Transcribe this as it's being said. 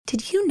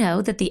Did you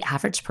know that the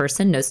average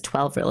person knows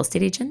 12 real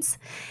estate agents?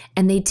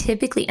 And they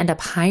typically end up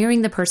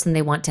hiring the person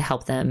they want to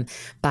help them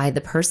by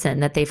the person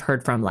that they've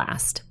heard from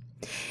last.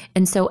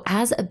 And so,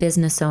 as a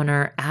business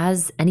owner,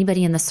 as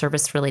anybody in the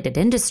service related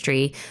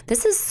industry,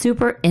 this is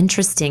super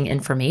interesting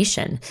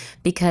information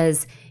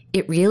because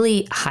it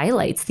really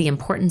highlights the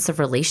importance of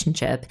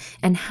relationship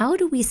and how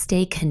do we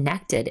stay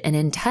connected and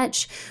in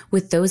touch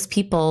with those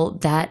people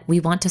that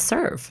we want to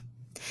serve.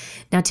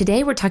 Now,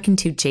 today we're talking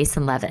to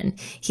Jason Levin.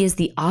 He is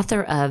the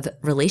author of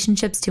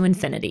Relationships to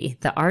Infinity,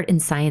 The Art and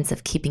Science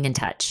of Keeping in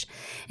Touch.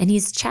 And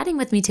he's chatting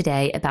with me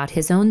today about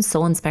his own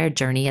soul-inspired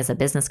journey as a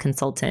business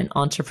consultant,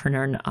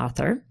 entrepreneur, and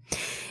author.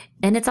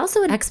 And it's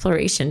also an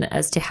exploration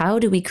as to how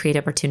do we create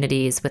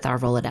opportunities with our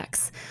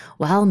Rolodex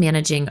while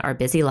managing our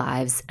busy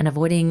lives and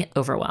avoiding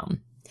overwhelm.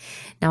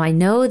 Now, I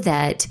know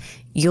that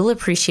you'll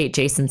appreciate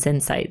Jason's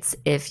insights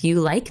if you,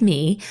 like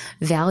me,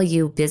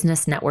 value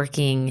business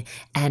networking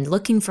and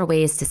looking for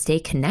ways to stay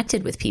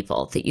connected with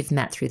people that you've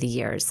met through the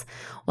years,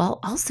 while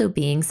also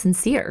being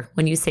sincere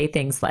when you say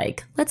things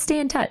like, let's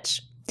stay in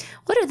touch.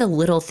 What are the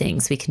little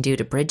things we can do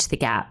to bridge the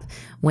gap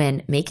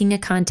when making a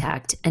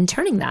contact and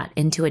turning that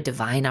into a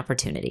divine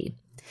opportunity?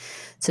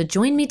 So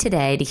join me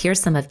today to hear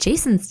some of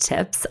Jason's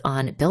tips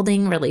on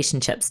building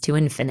relationships to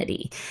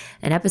infinity,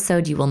 an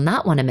episode you will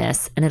not want to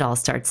miss, and it all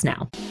starts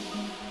now.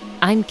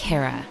 I'm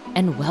Kara,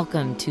 and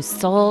welcome to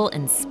Soul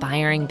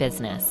Inspiring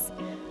Business.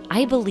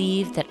 I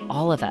believe that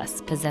all of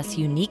us possess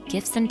unique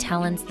gifts and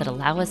talents that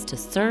allow us to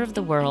serve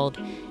the world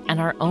and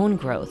our own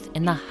growth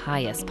in the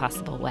highest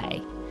possible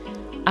way.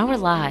 Our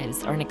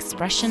lives are an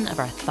expression of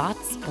our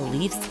thoughts,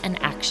 beliefs,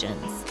 and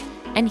actions.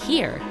 And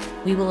here,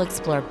 we will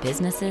explore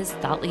businesses,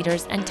 thought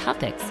leaders, and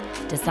topics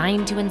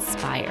designed to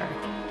inspire,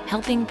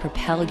 helping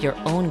propel your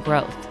own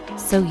growth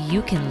so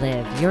you can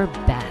live your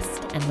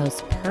best and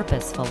most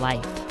purposeful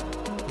life.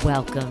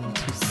 Welcome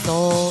to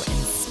Soul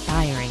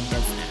Inspiring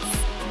Business.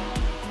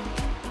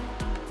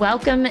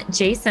 Welcome,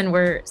 Jason.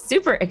 We're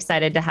super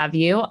excited to have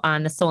you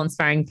on the Soul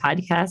Inspiring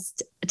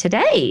podcast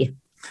today.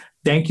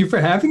 Thank you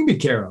for having me,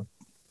 Kara.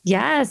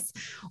 Yes.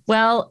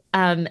 Well,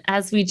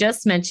 as we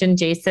just mentioned,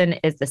 Jason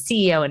is the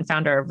CEO and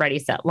founder of Ready,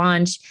 Set,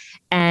 Launch,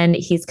 and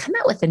he's come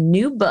out with a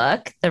new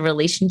book, The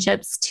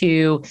Relationships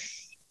to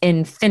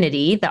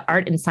Infinity, The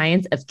Art and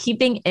Science of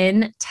Keeping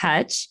in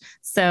Touch.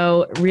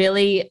 So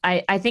really,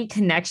 I think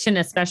connection,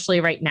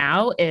 especially right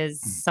now,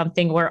 is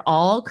something we're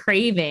all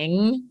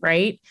craving,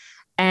 right?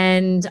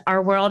 And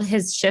our world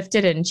has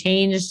shifted and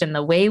changed, and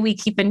the way we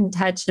keep in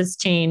touch has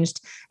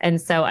changed. And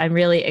so I'm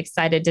really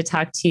excited to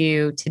talk to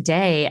you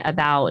today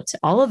about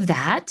all of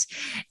that.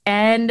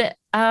 And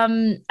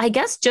I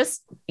guess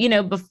just,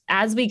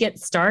 as we get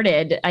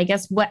started, I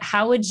guess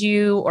how would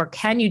you, or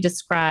can you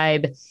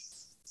describe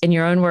in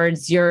your own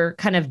words, your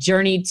kind of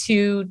journey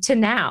to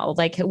now?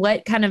 Like,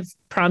 what kind of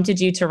prompted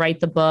you to write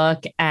the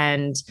book?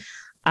 And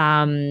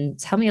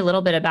tell me a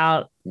little bit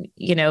about,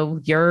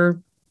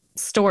 your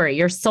story,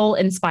 your soul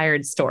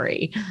inspired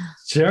story.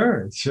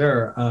 Sure.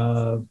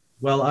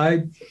 Well,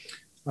 I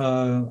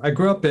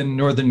grew up in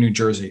northern New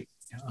Jersey,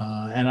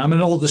 and I'm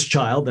an oldest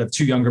child. I have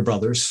two younger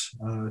brothers,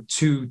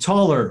 two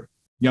taller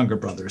younger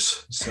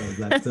brothers, so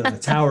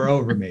that tower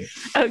over me.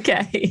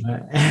 Okay.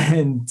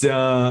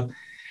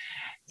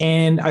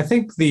 And I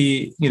think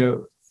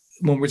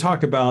when we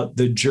talk about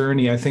the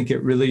journey, I think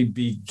it really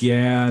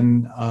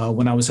began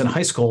when I was in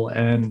high school,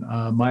 and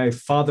my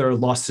father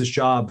lost his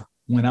job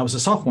when I was a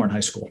sophomore in high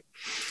school.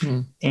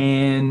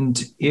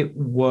 And it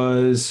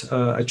was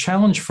a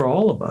challenge for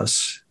all of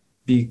us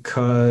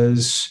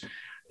because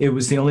it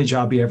was the only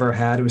job he ever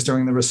had. It was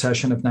during the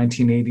recession of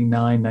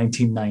 1989,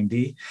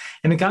 1990.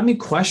 And it got me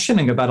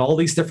questioning about all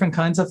these different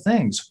kinds of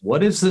things.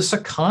 What is this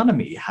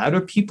economy? How do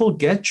people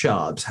get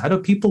jobs? How do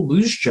people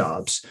lose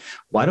jobs?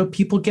 Why do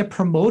people get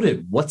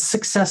promoted? What's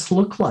success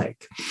look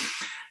like?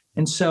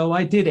 And so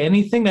I did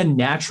anything a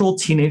natural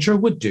teenager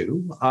would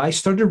do. I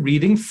started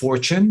reading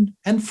Fortune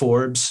and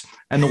Forbes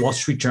and the Wall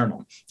Street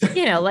Journal.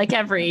 Like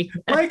everybody.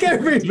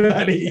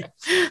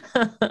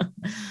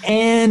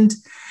 And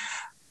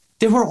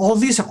there were all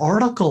these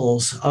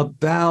articles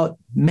about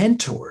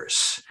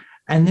mentors,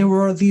 and there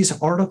were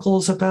these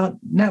articles about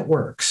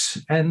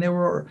networks, and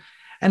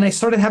I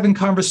started having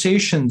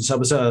conversations. I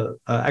was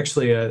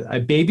actually a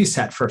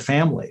babysat for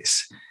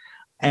families.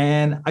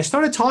 And I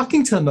started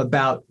talking to them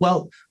about,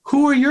 well,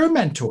 who are your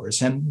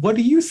mentors and what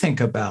do you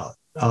think about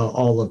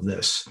all of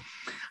this?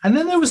 And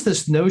then there was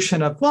this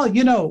notion of, well,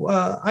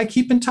 I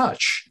keep in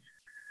touch.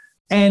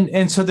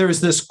 And so there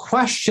was this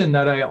question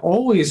that I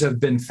always have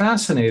been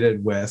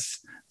fascinated with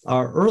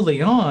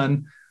early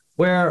on,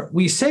 where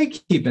we say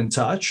keep in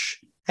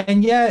touch,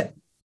 and yet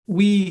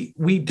we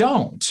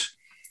don't.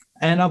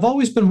 And I've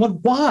always been,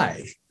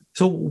 why?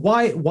 So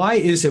why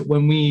is it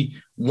when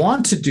we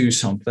want to do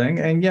something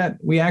and yet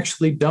we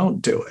actually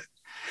don't do it?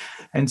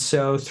 And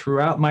so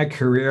throughout my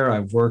career,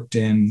 I've worked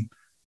in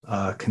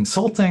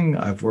consulting,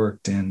 I've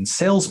worked in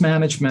sales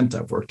management,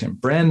 I've worked in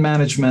brand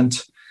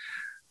management.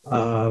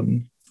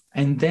 And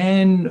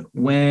then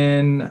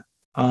when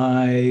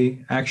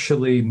I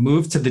actually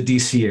moved to the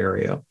DC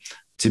area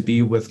to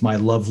be with my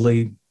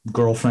lovely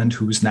girlfriend,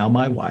 who is now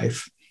my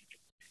wife.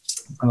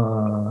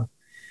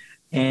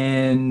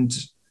 And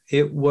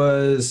it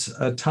was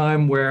a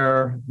time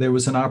where there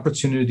was an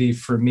opportunity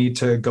for me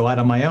to go out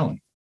on my own.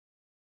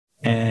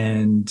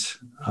 And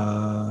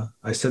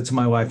I said to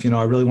my wife,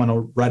 I really want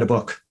to write a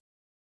book.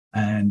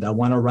 And I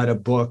want to write a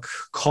book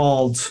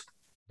called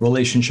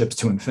Relationships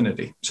to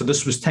Infinity. So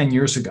this was 10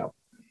 years ago.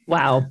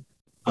 Wow.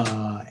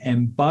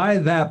 And by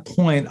that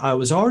point, I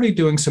was already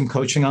doing some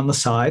coaching on the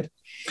side.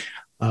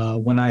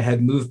 When I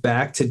had moved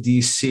back to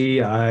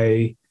DC,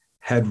 I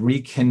had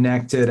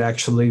reconnected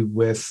actually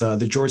with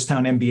the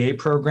Georgetown MBA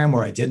program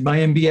where I did my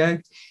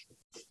MBA.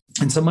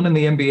 And someone in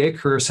the MBA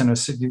career center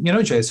said,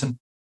 Jason,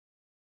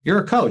 you're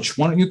a coach.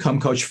 Why don't you come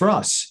coach for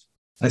us?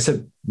 I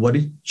said, what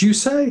did you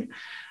say?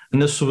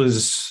 And this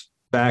was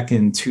back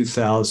in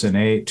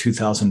 2008,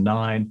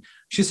 2009.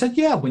 She said,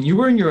 yeah, when you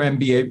were in your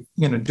MBA,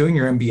 doing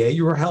your MBA,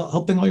 you were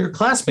helping all your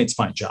classmates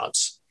find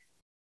jobs.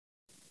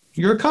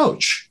 You're a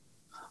coach.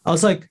 I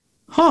was like,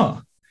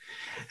 huh.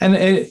 And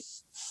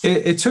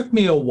it took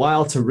me a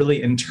while to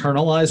really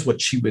internalize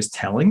what she was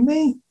telling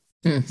me.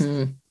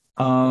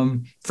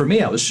 Mm-hmm. For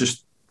me, I was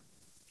just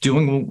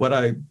doing what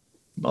I'm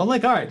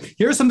like, all right,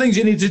 here's some things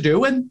you need to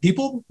do and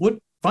people would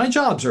find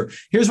jobs, or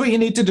here's what you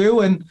need to do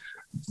and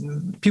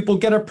people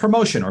get a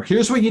promotion, or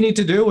here's what you need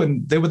to do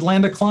and they would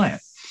land a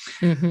client.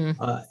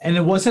 Mm-hmm. And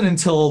it wasn't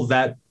until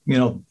that,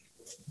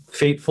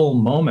 fateful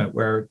moment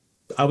where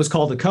I was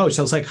called a coach,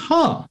 I was like,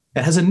 huh,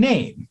 it has a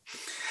name.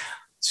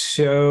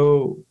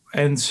 So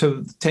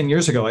 10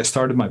 years ago, I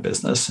started my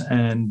business.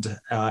 And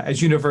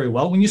as you know very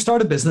well, when you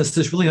start a business,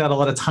 there's really not a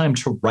lot of time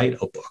to write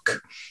a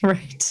book.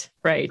 Right.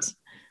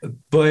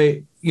 But,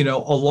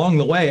 along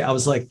the way, I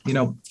was like,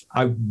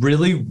 I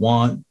really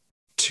want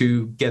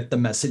to get the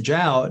message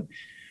out.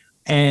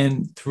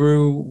 And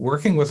through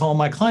working with all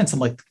my clients, I'm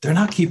like, they're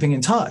not keeping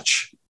in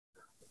touch.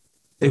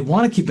 They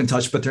want to keep in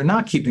touch, but they're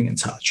not keeping in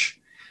touch.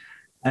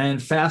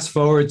 And fast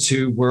forward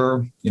to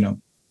we're,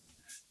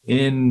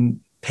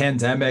 in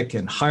pandemic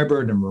and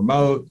hybrid and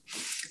remote.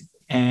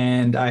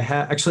 And I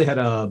actually had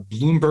a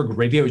Bloomberg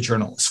radio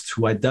journalist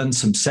who I'd done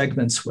some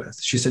segments with.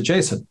 She said,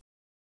 Jason,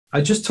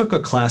 I just took a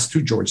class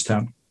through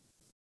Georgetown.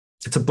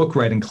 It's a book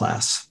writing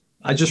class.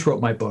 I just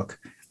wrote my book.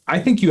 I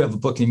think you have a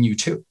book in you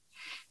too.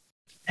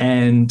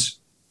 And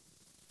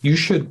you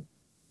should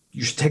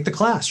take the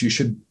class. You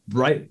should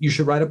write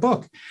a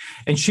book.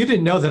 And she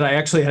didn't know that I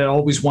actually had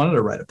always wanted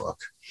to write a book.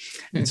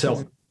 And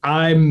so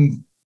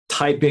I'm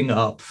typing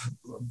up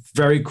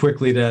very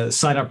quickly to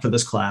sign up for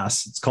this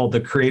class. It's called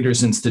the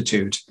Creators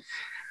Institute.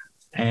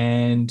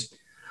 And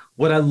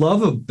what I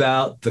love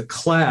about the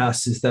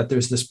class is that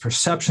there's this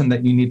perception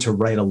that you need to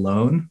write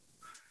alone.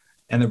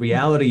 And the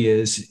reality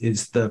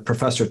is the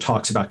professor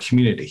talks about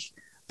community,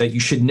 that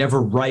you should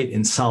never write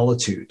in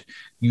solitude.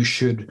 You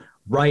should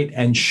write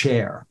and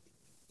share.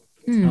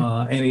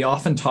 And he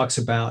often talks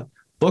about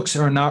books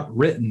are not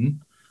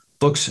written,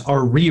 books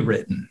are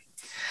rewritten.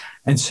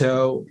 And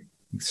so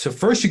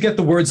first you get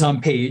the words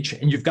on page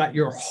and you've got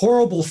your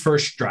horrible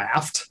first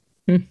draft,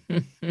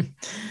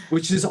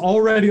 which is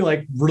already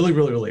like really,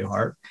 really, really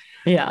hard.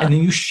 Yeah. And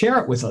then you share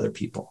it with other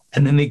people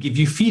and then they give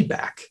you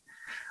feedback.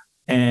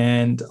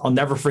 And I'll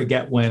never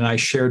forget when I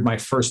shared my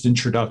first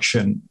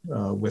introduction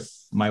with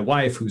my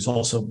wife, who's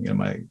also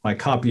my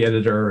copy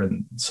editor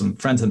and some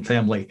friends and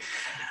family.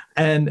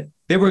 And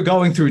they were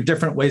going through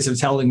different ways of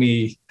telling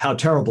me how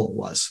terrible it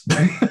was.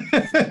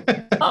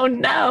 Oh,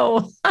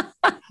 no.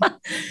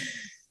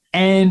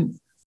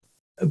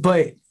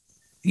 But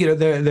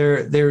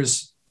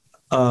there's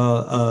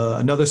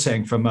another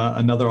saying from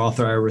another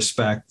author I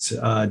respect,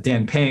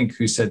 Dan Pink,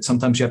 who said,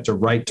 sometimes you have to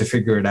write to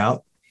figure it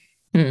out.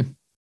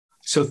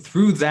 So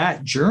through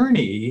that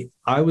journey,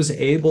 I was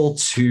able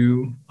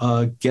to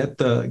get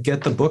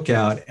the book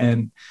out,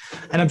 and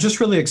I'm just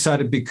really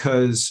excited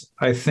because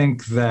I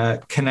think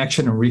that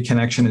connection and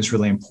reconnection is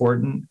really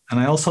important, and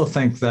I also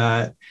think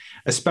that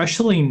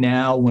especially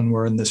now when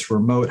we're in this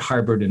remote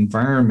hybrid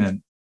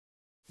environment,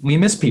 we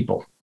miss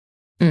people.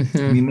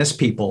 Mm-hmm. We miss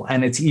people,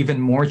 and it's even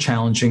more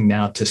challenging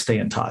now to stay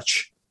in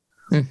touch.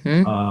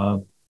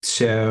 Mm-hmm.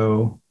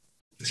 So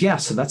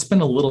that's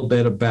been a little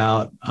bit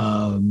about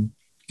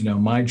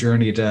my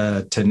journey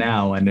to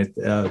now, and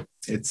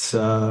it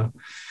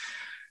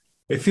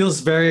feels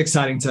very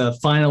exciting to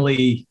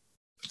finally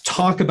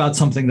talk about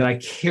something that I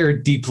care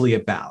deeply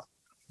about.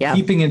 Yeah.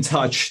 Keeping in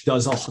touch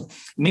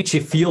makes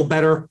you feel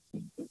better,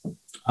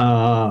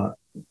 and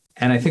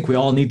I think we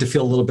all need to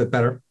feel a little bit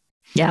better.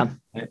 Yeah.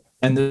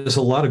 And there's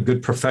a lot of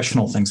good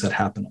professional things that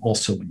happen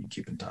also when you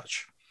keep in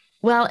touch.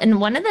 Well, and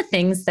one of the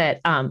things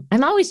that I'm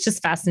always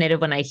just fascinated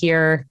when I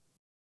hear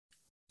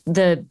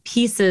the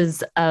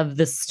pieces of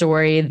the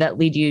story that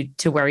lead you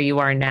to where you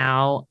are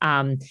now.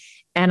 And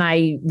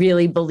I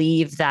really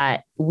believe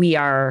that we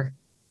are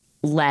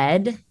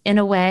led in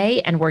a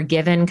way, and we're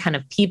given kind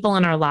of people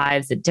in our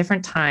lives at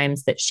different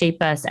times that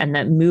shape us and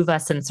that move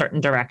us in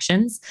certain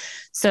directions.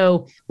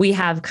 So we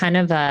have kind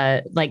of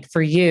like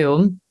for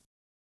you,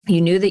 you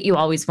knew that you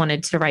always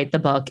wanted to write the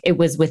book. It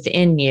was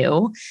within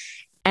you.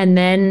 And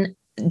then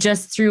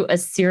just through a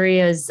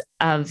series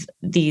of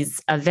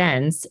these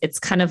events, it's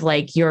kind of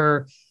like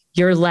you're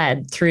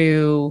led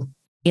through,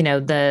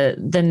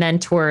 the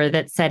mentor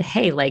that said,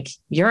 hey, like,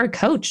 you're a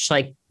coach,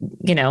 like,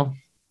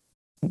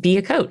 be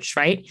a coach,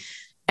 right?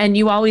 And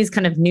you always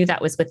kind of knew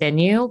that was within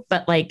you,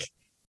 but like,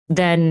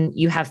 then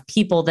you have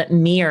people that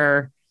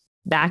mirror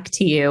back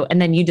to you, and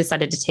then you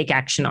decided to take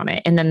action on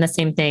it. And then the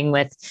same thing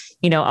with,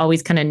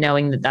 always kind of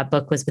knowing that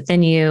book was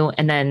within you,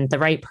 and then the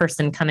right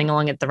person coming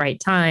along at the right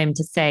time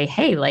to say,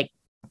 hey, like,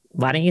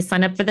 why don't you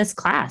sign up for this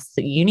class?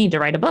 You need to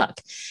write a book,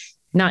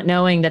 not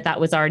knowing that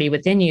was already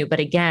within you.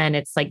 But again,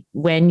 it's like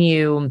when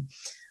you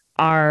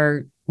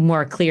are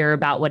more clear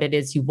about what it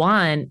is you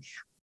want,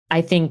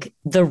 I think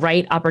the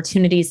right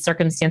opportunities,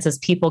 circumstances,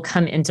 people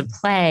come into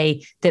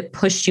play that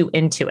push you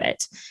into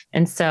it.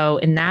 And so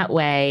in that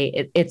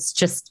way, it's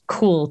just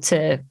cool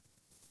to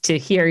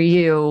hear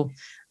you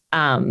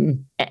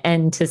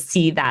and to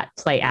see that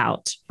play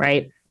out,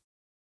 right?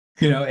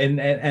 And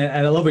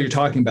I love what you're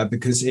talking about,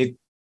 because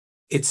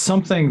it's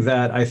something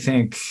that I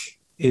think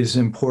is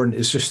important,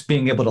 is just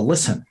being able to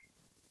listen,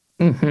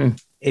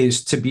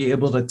 is to be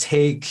able to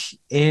take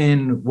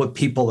in what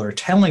people are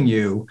telling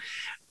you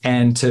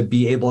and to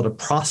be able to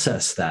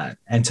process that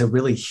and to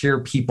really hear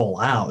people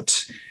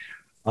out,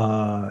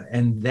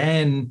 and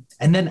then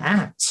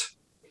act.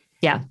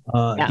 Yeah.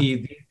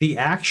 The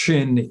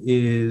action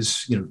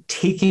is,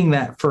 taking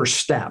that first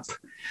step,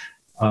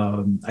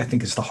 I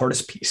think is the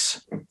hardest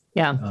piece.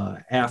 Yeah.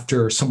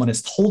 After someone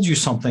has told you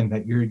something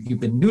that you've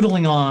been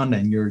noodling on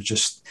and you're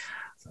just,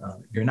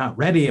 you're not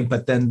ready.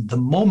 But then the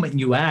moment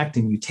you act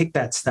and you take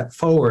that step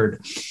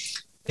forward,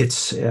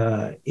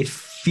 it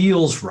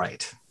feels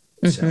right.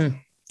 So.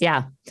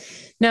 Yeah.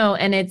 No.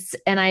 And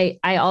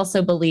I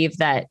also believe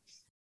that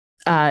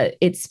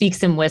it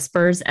speaks in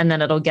whispers, and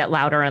then it'll get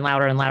louder and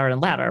louder and louder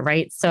and louder.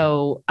 Right.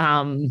 So,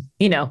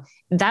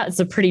 that's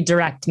a pretty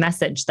direct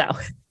message, though.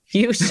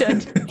 You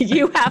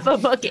have a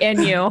book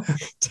in you,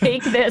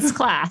 take this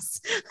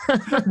class.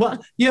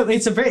 Well, it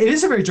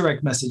is a very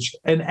direct message.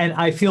 And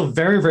I feel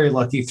very, very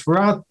lucky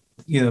throughout,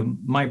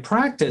 my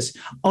practice.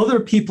 Other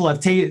people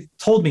have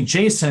told me,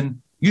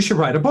 Jason, you should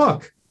write a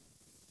book.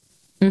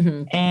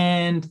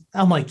 And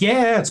I'm like,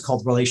 yeah, it's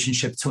called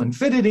Relationship to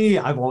Infinity.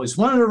 I've always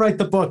wanted to write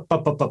the book,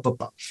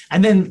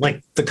 and then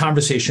like the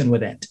conversation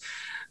would end.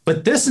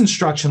 But this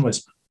instruction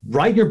was,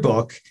 write your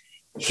book.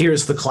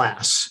 Here's the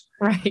class.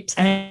 Right.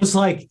 And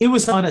it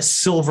was on a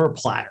silver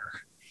platter.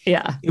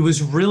 Yeah. It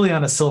was really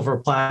on a silver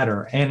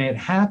platter. And it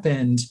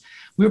happened,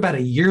 we were about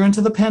a year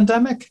into the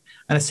pandemic.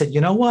 And I said,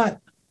 you know what?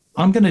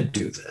 I'm going to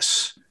do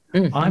this.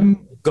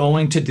 I'm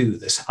going to do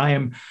this.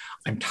 I'm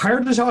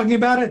tired of talking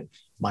about it.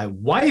 My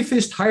wife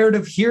is tired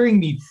of hearing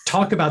me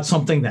talk about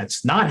something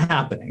that's not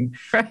happening.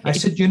 Right. I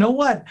said, you know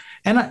what?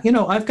 And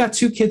I've got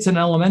 2 kids in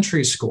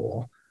elementary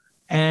school.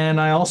 And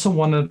I also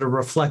wanted to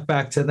reflect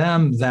back to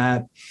them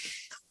that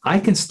I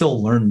can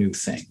still learn new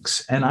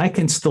things, and I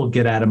can still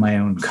get out of my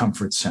own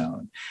comfort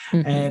zone.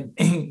 And,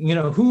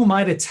 who am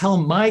I to tell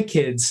my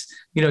kids,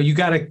 you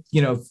got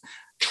to,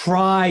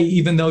 try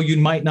even though you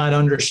might not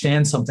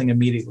understand something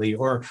immediately,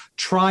 or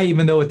try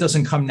even though it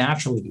doesn't come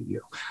naturally to you.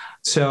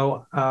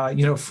 So,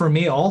 for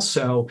me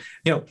also,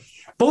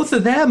 both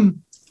of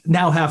them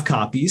now have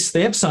copies.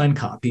 They have signed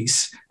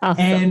copies.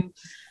 Awesome.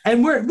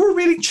 And we're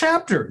reading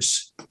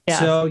chapters. Yeah.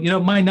 So,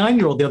 my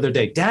 9-year-old the other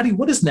day, Daddy,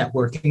 what does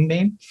networking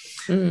mean?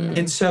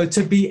 And so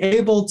to be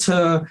able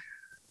to,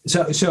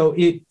 so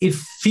it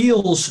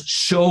feels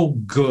so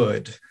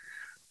good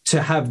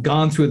to have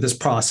gone through this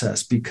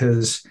process,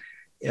 because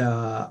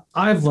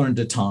I've learned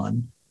a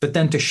ton, but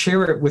then to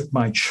share it with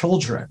my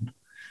children,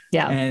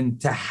 and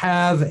to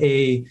have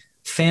a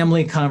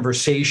family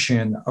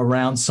conversation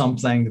around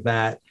something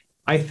that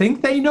I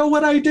think they know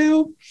what I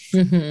do,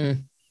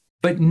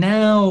 but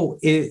now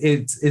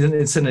it's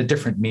in a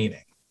different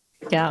meaning.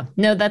 Yeah,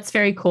 no, that's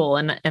very cool.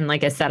 And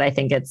like I said, I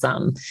think it's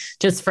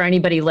just for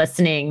anybody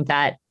listening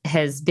that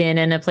has been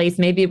in a place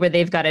maybe where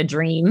they've got a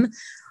dream,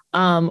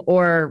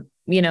 or,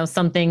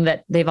 something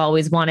that they've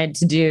always wanted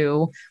to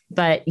do,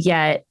 but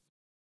yet,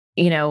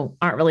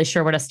 aren't really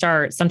sure where to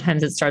start.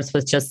 Sometimes it starts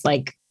with just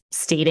like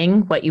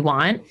stating what you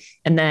want,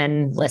 and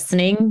then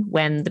listening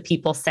when the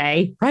people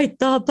say, write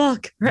the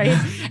book, right?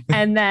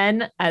 And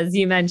then, as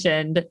you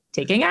mentioned,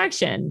 taking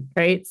action,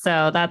 right?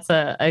 So that's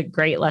a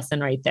great lesson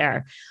right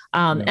there.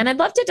 And I'd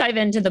love to dive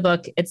into the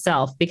book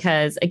itself,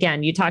 because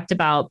again, you talked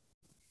about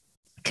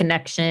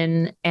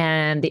connection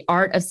and the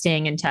art of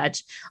staying in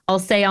touch. I'll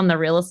say on the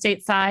real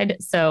estate side.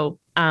 So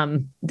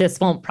this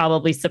won't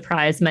probably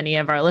surprise many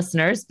of our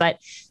listeners, but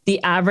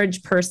the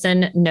average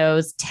person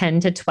knows 10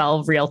 to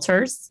 12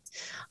 realtors.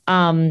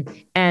 And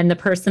the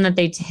person that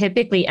they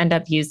typically end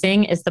up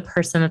using is the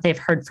person that they've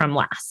heard from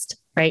last,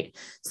 right?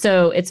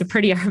 So it's a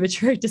pretty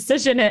arbitrary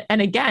decision.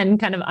 And again,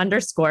 kind of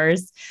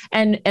underscores,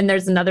 and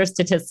there's another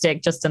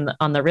statistic just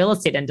on the real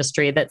estate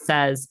industry that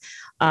says,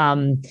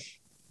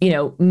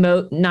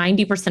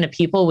 90% of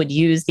people would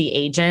use the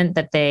agent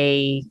that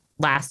they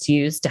last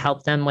used to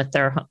help them with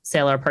their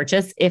sale or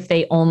purchase if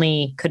they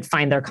only could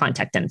find their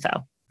contact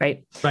info,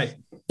 right? Right.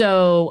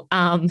 So,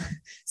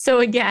 so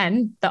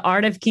again, the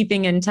art of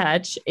keeping in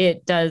touch,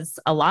 it does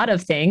a lot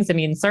of things. I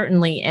mean,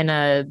 certainly in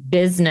a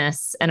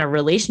business and a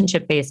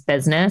relationship-based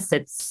business,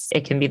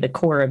 it can be the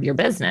core of your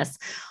business.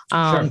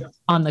 Sure.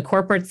 On the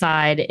corporate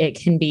side, it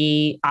can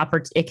be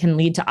it can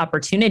lead to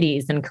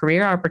opportunities and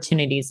career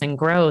opportunities and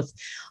growth.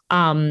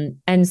 And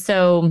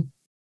so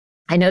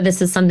I know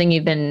this is something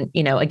you've been,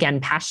 again,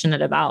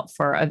 passionate about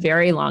for a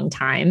very long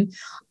time.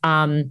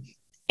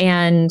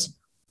 And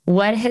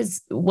what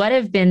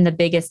have been the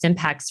biggest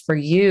impacts for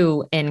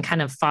you in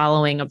kind of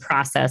following a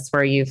process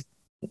where you've,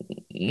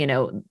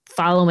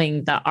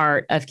 following the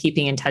art of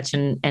keeping in touch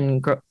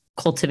and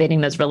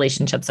cultivating those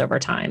relationships over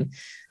time?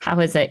 How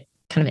has it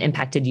kind of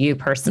impacted you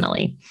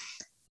personally?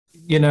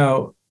 And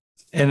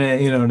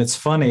it's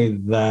funny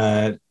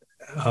that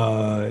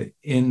I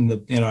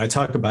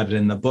talk about it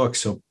in the book.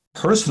 So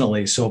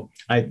personally,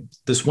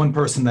 this one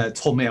person that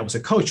told me I was a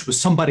coach was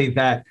somebody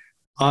that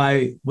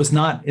I was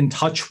not in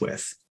touch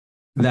with,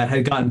 that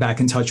had gotten back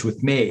in touch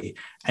with me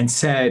and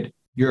said,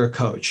 "You're a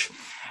coach."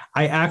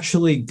 I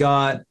actually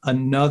got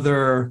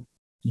another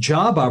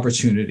job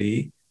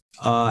opportunity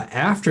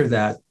after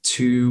that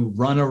to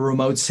run a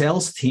remote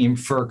sales team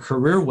for a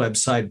career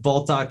website,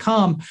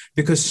 Vault.com,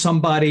 because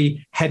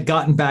somebody had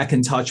gotten back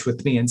in touch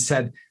with me and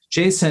said,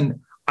 "Jason,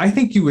 I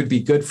think you would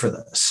be good for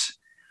this."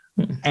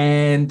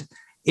 And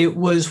it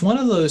was one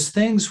of those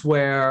things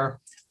where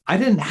I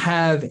didn't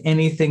have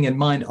anything in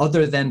mind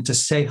other than to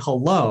say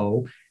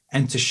hello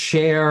and to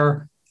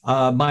share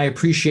my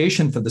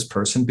appreciation for this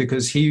person,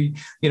 because he,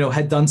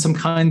 had done some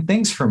kind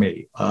things for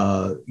me,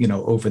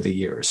 over the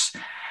years.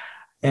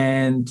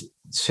 And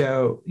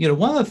so,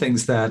 one of the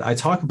things that I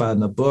talk about in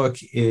the book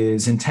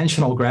is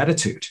intentional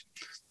gratitude.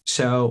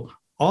 So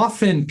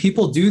often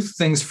people do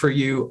things for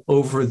you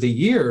over the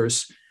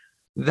years.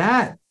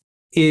 That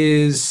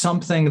is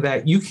something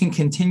that you can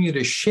continue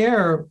to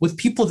share with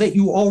people that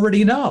you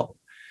already know.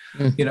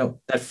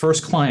 That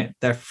first client,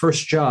 that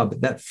first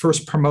job, that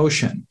first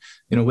promotion,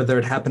 whether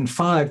it happened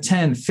 5,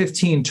 10,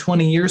 15,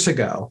 20 years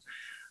ago,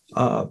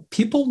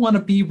 people want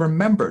to be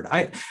remembered.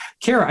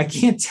 Kara, I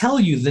can't tell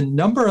you the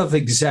number of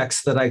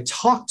execs that I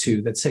talk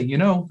to that say,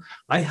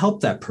 I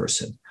helped that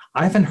person.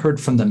 I haven't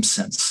heard from them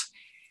since.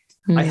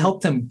 I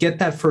helped them get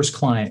that first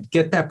client,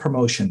 get that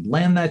promotion,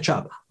 land that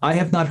job. I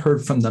have not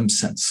heard from them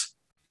since.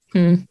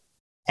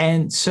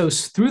 And so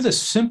through the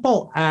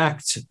simple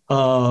act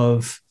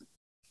of,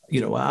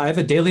 I have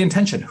a daily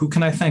intention. Who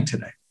can I thank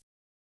today?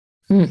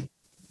 And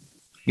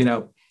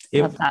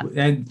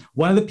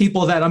one of the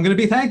people that I'm going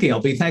to be thanking, I'll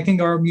be thanking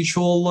our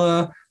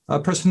mutual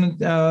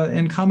person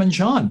in common,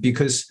 John,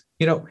 because,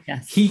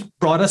 yes, he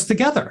brought us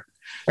together.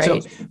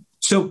 Right.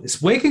 So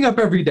it's waking up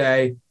every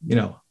day,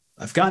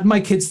 I've gotten my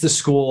kids to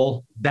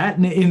school. That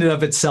in and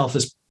of itself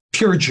is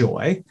pure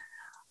joy.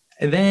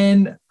 And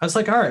then I was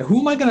like, all right, who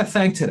am I going to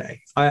thank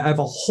today? I have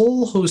a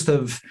whole host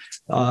of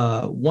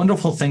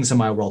wonderful things in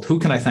my world. Who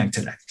can I thank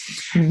today?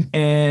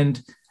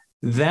 And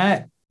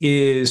that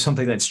is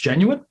something that's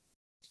genuine.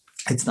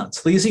 It's not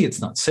sleazy. It's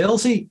not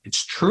salesy.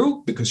 It's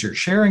true because you're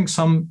sharing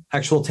some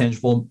actual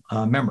tangible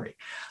memory.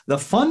 The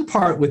fun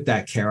part with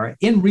that, Kara,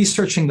 in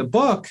researching the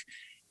book,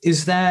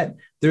 is that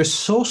there's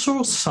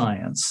social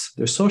science.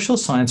 There's social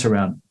science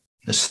around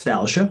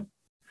nostalgia.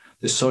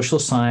 There's social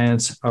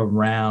science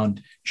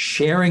around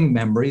sharing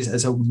memories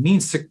as a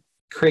means to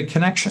create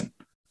connection.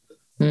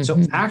 So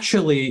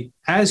actually,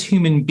 as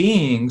human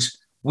beings,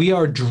 we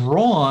are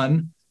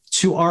drawn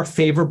to our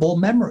favorable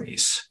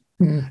memories.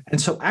 And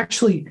so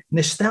actually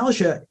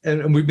nostalgia,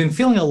 and we've been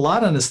feeling a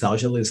lot of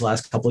nostalgia these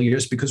last couple of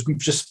years because we've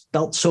just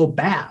felt so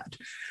bad.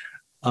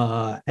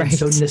 And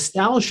so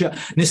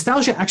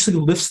nostalgia actually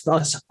lifts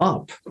us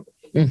up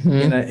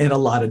in a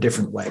lot of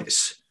different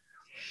ways.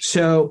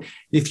 So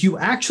if you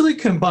actually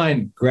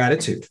combine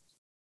gratitude,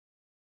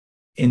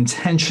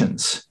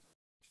 intentions,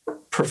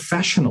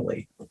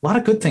 professionally, a lot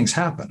of good things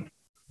happen.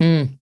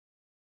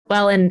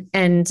 Well,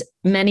 and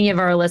many of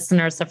our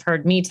listeners have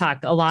heard me talk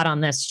a lot on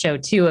this show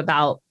too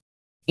about,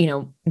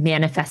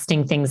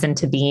 manifesting things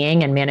into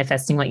being and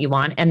manifesting what you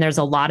want. And there's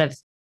a lot of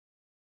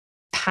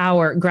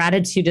power.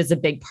 Gratitude is a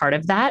big part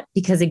of that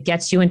because it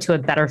gets you into a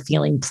better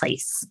feeling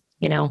place.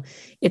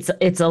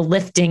 It's a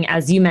lifting,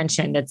 as you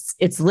mentioned,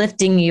 it's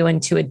lifting you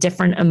into a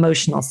different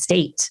emotional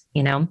state,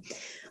 and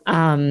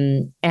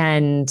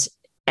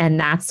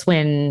that's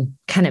when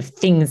kind of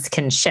things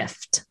can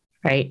shift.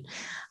 Right.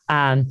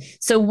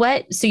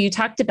 So you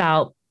talked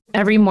about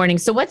every morning.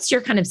 So what's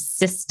your kind of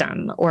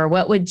system, or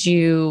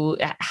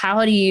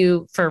how do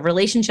you, for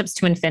relationships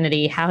to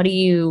infinity,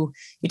 you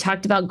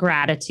talked about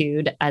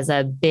gratitude as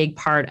a big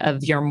part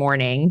of your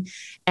morning.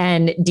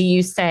 And do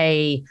you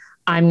say,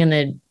 I'm going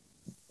to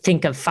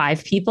think of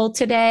 5 people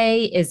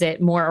today? Is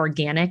it more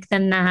organic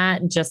than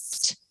that?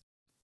 Just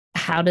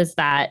how does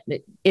that,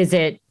 is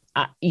it,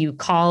 you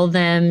call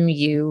them,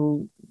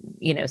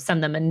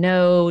 send them a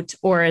note,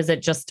 or is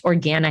it just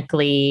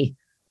organically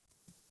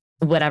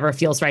whatever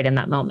feels right in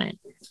that moment?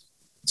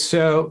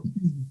 So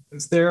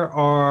there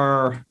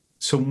are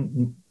So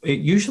it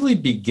usually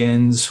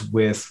begins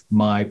with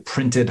my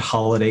printed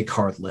holiday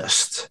card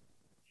list.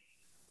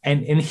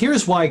 And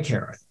here's why,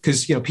 Kara,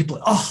 because people,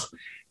 oh,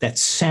 that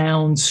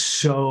sounds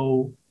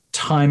so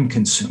time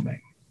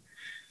consuming.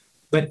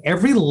 But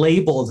every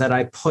label that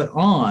I put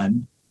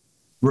on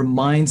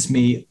reminds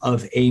me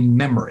of a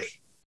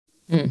memory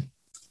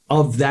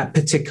of that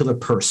particular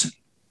person.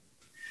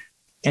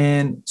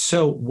 And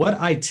so what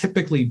I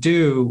typically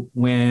do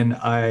when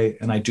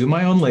I do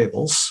my own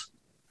labels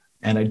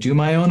and I do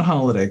my own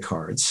holiday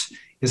cards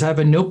is I have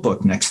a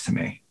notebook next to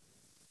me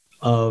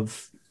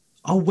of,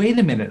 oh, wait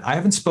a minute, I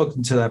haven't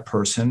spoken to that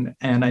person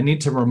and I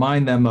need to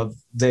remind them of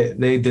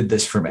they did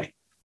this for me.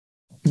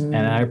 And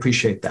I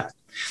appreciate that.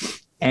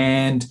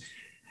 And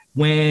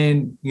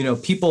when,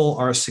 people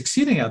are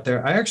succeeding out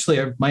there, I actually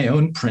have my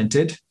own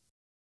printed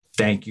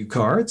thank you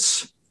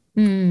cards.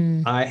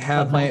 I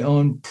have my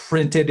own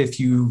printed, if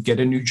you get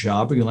a new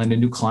job or you land a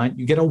new client,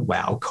 you get a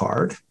wow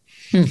card.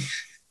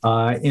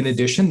 In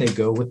addition, they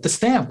go with the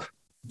stamp.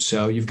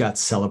 So you've got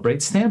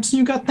celebrate stamps and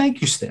you've got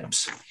thank you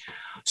stamps.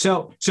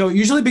 So it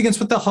usually begins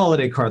with the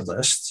holiday card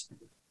list.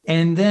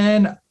 And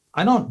then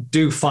I don't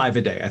do 5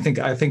 a day. I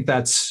think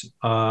that's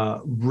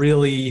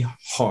really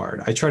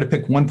hard. I try to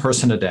pick one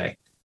person a day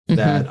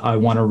that I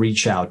want to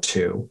reach out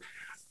to.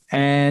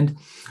 And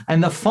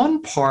the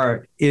fun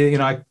part is,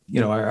 I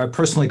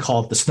personally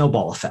call it the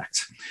snowball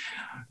effect.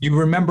 You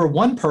remember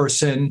one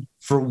person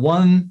for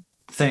one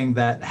thing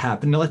that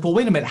happened. You're like, well,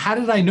 wait a minute, how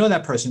did I know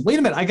that person? Wait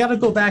a minute, I got to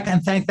go back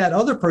and thank that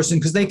other person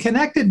because they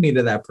connected me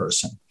to that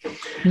person.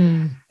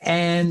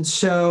 And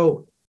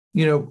so,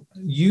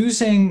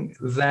 using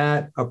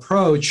that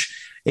approach,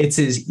 it's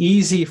as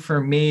easy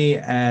for me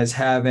as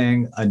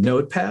having a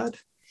notepad.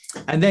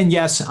 And then,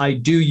 yes, I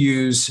do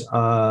use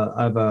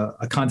I have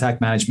a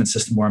contact management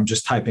system where I'm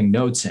just typing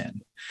notes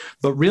in.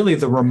 But really,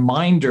 the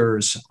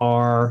reminders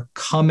are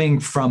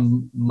coming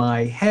from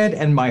my head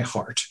and my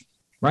heart,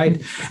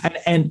 right?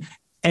 And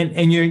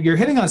you're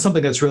hitting on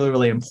something that's really,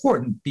 really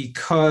important,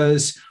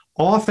 because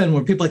often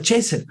when people are like,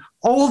 Jason,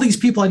 all these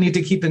people I need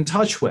to keep in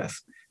touch with,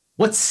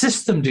 what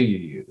system do you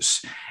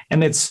use?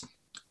 And it's,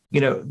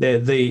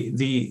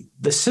 the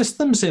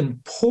system's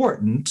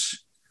important,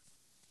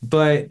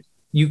 but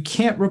you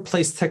can't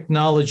replace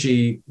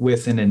technology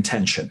with an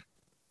intention.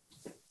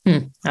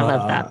 I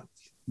love that.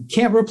 You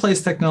can't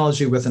replace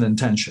technology with an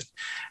intention.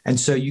 And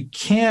so you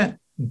can't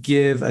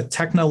give a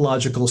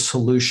technological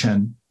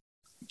solution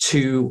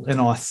to an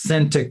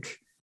authentic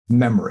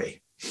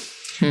memory.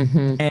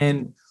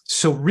 And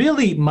so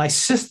really my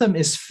system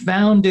is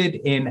founded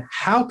in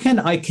how can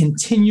I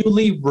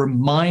continually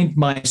remind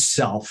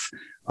myself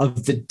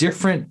of the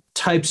different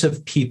types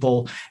of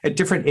people at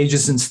different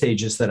ages and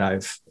stages that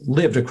I've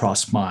lived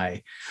across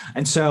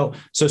and so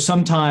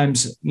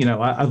sometimes,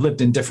 I've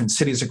lived in different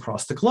cities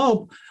across the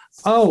globe.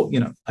 Oh,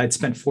 I'd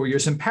spent 4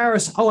 years in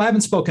Paris. Oh, I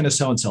haven't spoken to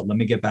so-and-so. Let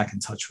me get back in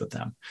touch with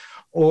them.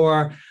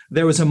 Or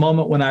there was a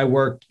moment when I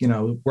worked at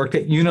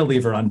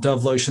Unilever on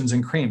Dove lotions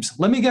and creams.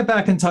 Let me get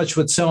back in touch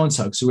with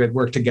so-and-so because we had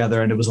worked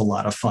together and it was a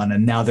lot of fun.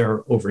 And now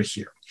they're over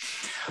here.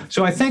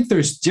 So I think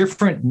there's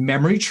different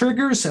memory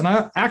triggers. And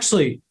I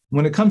actually,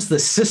 when it comes to the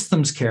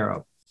systems,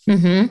 Kara,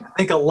 I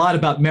think a lot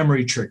about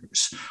memory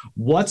triggers.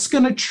 What's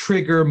going to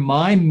trigger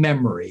my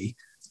memory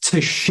to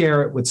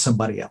share it with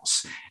somebody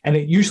else? And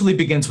it usually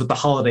begins with the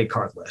holiday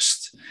card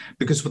list,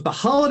 because with the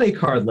holiday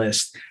card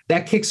list,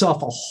 that kicks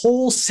off a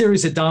whole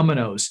series of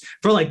dominoes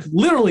for like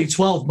literally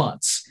 12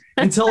 months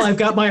until I've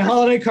got my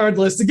holiday card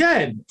list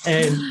again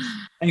and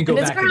go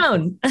back. It's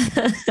grown.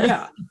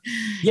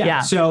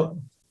 Yeah.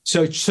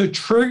 So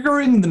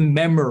triggering the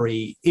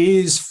memory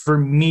is for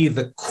me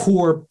the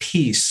core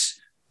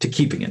piece to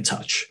keeping in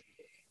touch.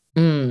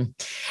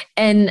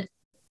 And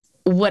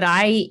what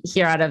I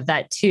hear out of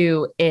that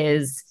too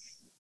is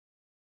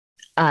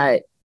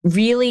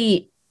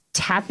really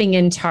tapping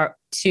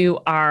into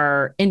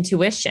our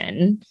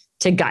intuition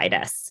to guide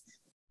us,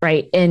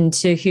 right?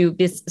 Into who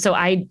this. So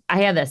I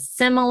have a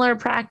similar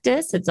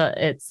practice.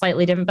 It's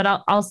slightly different,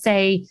 but I'll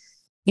say,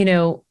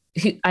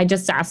 I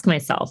just ask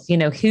myself,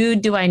 who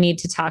do I need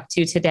to talk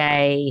to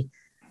today?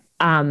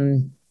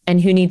 And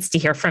who needs to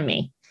hear from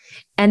me?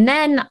 And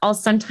then I'll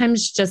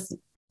sometimes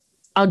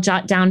I'll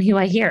jot down who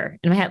I hear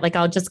in my head. Like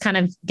I'll just kind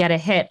of get a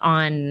hit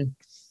on,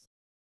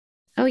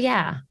 oh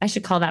yeah, I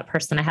should call that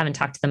person. I haven't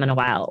talked to them in a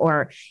while,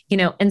 or,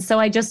 and so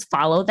I just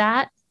follow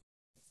that.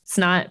 It's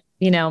not,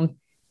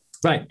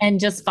 right. And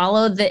just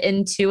follow the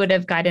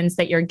intuitive guidance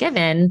that you're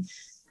given,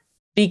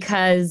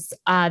 because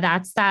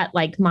that's that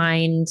like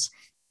mind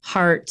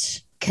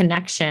heart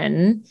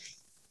connection.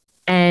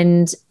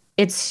 And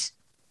it's,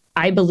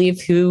 I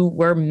believe, who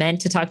we're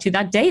meant to talk to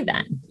that day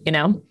then,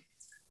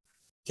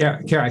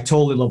 Kara, I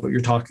totally love what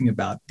you're talking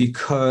about,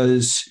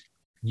 because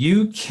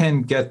you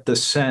can get the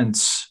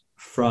sense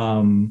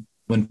from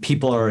when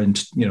people are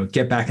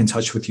get back in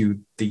touch with you,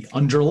 the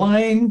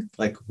underlying,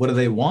 like, what do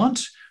they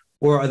want?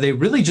 Or are they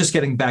really just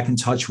getting back in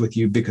touch with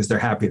you because they're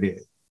happy to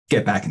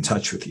get back in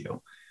touch with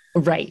you?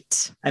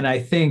 Right. And I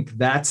think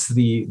that's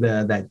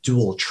that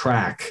dual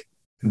track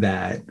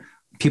that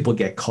people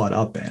get caught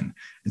up in.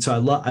 And so I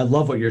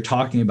love what you're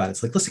talking about.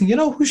 It's like, listen,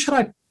 who should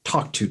I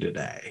talk to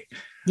today?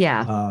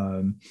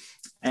 Yeah.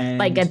 And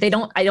like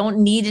I don't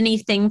need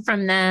anything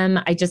from them.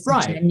 I just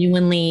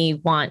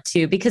genuinely want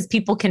to, because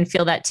people can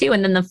feel that too.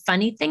 And then the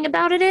funny thing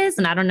about it is,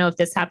 and I don't know if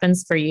this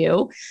happens for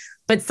you,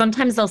 but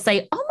sometimes they'll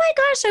say, oh my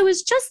gosh, I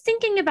was just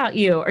thinking about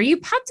you, or you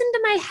popped into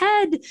my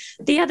head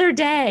the other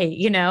day,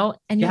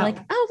 and you're like,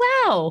 oh,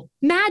 wow,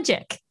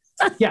 magic.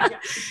 Yeah.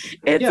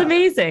 It's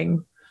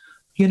amazing.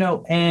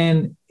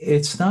 And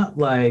it's not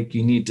like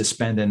you need to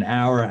spend an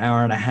hour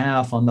and a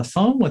half on the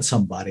phone with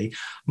somebody.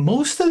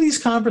 Most of these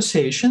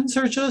conversations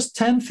are just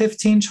 10,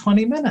 15,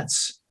 20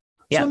 minutes.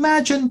 So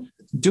imagine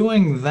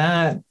doing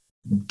that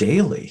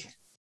daily,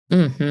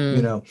 and,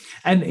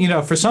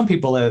 for some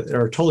people that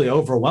are totally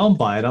overwhelmed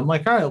by it, I'm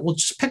like, all right, well,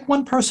 just pick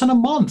one person a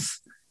month.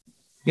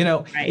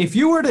 If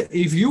you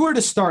were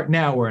to start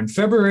now, we're in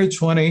February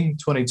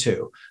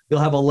 2022, you'll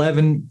have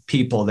 11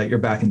 people that you're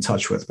back in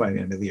touch with by the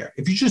end of the year.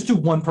 If you just do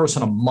one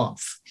person a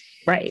month.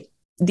 Right.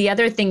 The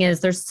other thing is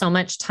there's so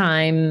much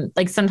time.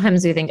 Like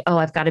sometimes we think, oh,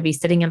 I've got to be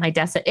sitting at my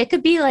desk. It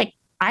could be like,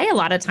 I a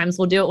lot of times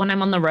will do it when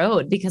I'm on the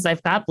road because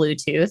I've got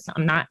Bluetooth.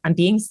 I'm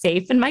being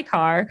safe in my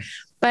car,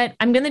 but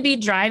I'm going to be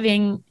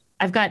driving.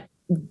 I've got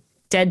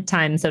dead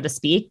time, so to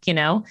speak, and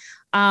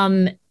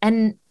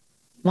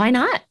why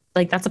not?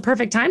 Like, that's a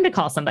perfect time to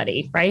call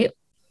somebody, right?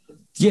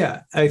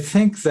 Yeah, I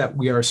think that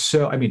we're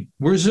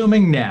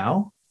Zooming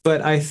now,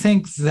 but I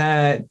think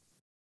that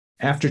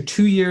after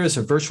 2 years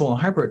of virtual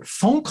and hybrid,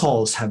 phone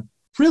calls have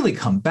really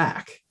come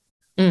back.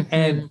 Mm-hmm.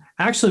 And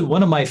actually,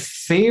 one of my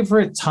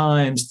favorite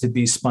times to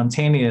be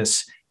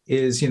spontaneous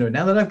is,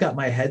 now that I've got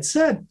my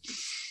headset,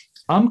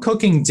 I'm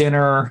cooking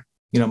dinner.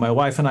 My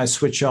wife and I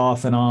switch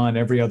off and on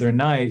every other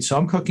night. So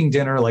I'm cooking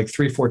dinner like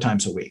 3-4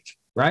 times a week,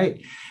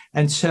 right?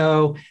 And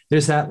so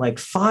there's that like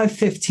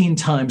 5:15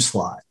 time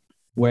slot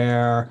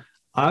where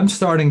I'm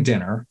starting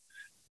dinner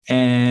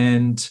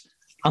and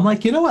I'm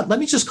like, you know what? Let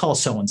me just call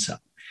so-and-so.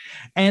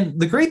 And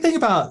the great thing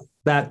about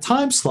that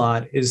time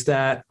slot is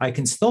that I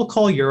can still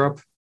call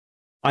Europe.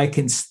 I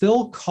can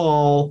still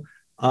call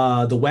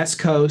the West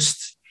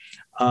Coast.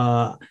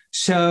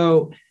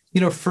 So,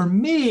 for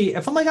me,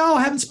 if I'm like, oh,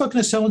 I haven't spoken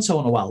to so-and-so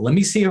in a while, let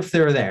me see if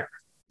they're there.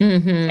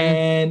 Mm-hmm.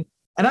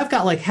 And I've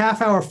got like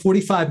half hour,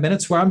 45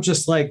 minutes where I'm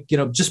just like,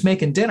 just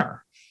making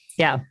dinner.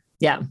 Yeah.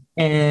 Yeah.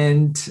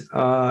 And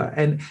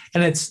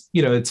it's,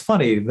 it's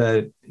funny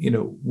that,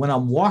 when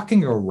I'm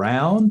walking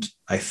around,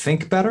 I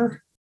think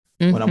better.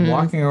 Mm-hmm. When I'm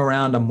walking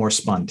around, I'm more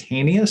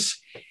spontaneous.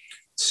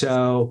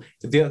 So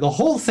the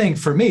whole thing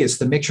for me is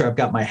to make sure I've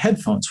got my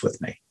headphones with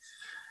me.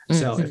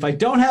 So if I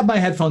don't have my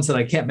headphones, then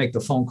I can't make the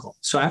phone call.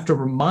 So I have to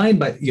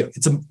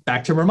it's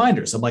back to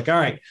reminders. I'm like, all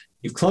right,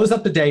 you've closed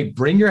up the day,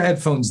 bring your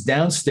headphones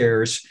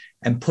downstairs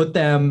and put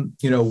them,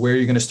 where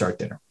you're going to start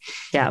dinner.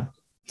 Yeah.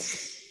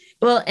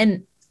 Well,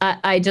 and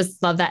I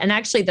just love that. And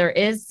actually there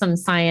is some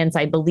science.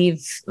 I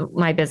believe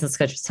my business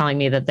coach was telling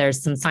me that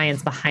there's some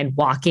science behind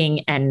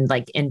walking and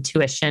like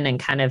intuition and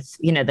kind of,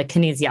 the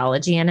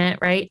kinesiology in it.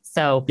 Right.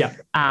 So,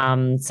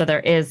 so there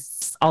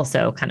is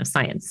also kind of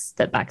science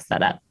that backs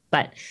that up,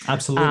 but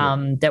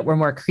absolutely that we're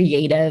more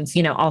creative,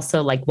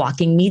 also like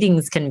walking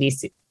meetings can be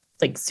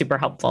like super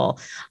helpful.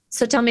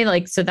 So tell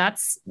me so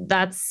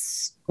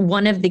that's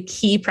one of the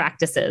key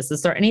practices.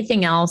 Is there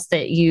anything else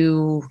that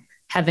you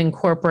have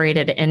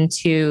incorporated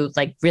into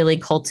like really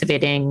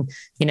cultivating,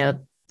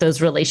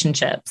 those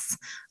relationships?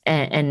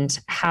 And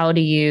how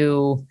do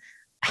you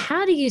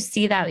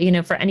see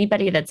that, for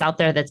anybody that's out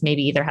there that's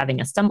maybe either having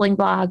a stumbling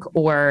block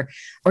or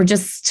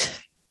just,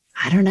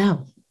 I don't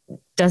know,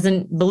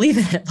 doesn't believe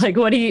in it? Like,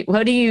 what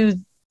do you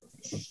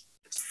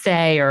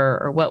say,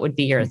 or what would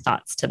be your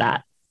thoughts to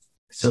that?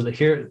 So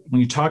when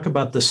you talk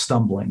about the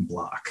stumbling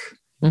block,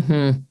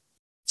 and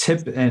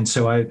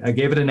so I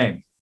gave it a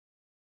name.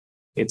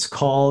 It's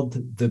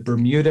called the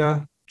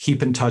Bermuda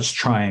Keep in Touch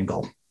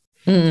Triangle.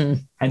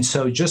 Mm. And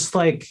so just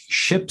like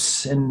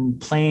ships and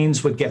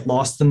planes would get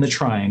lost in the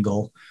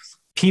triangle,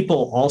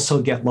 people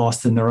also get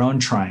lost in their own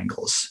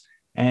triangles.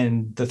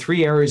 And the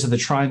 3 areas of the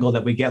triangle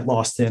that we get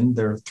lost in,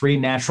 there are 3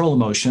 natural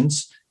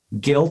emotions: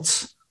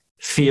 guilt,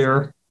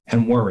 fear,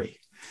 and worry.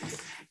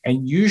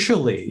 And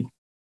usually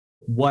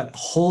what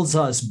holds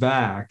us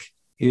back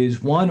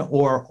is one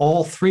or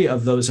all 3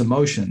 of those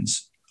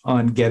emotions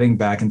on getting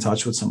back in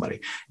touch with somebody.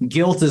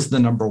 Guilt is the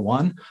number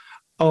one.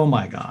 Oh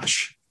my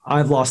gosh,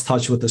 I've lost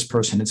touch with this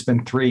person. It's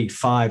been 3,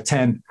 5,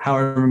 10,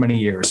 however many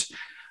years.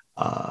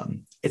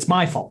 It's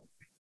my fault.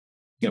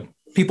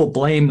 People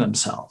blame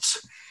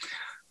themselves.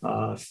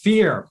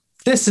 Fear,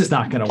 this is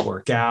not going to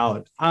work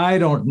out. I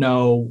don't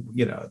know,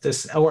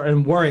 this,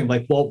 and worrying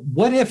like, well,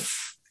 what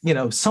if,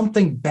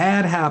 something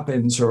bad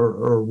happens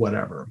or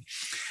whatever.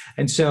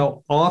 And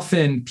so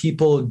often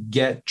people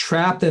get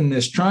trapped in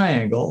this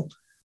triangle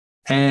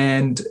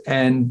and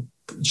it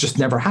just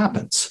never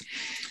happens.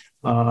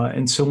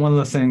 And so one of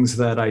the things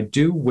that I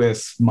do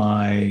with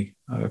my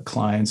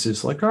clients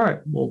is like, all right,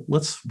 well,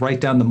 let's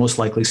write down the most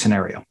likely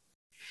scenario.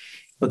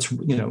 Let's,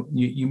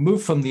 you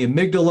move from the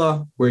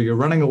amygdala where you're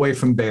running away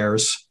from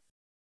bears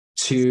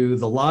to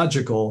the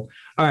logical.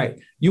 All right,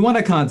 you want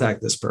to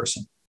contact this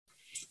person.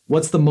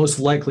 What's the most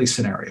likely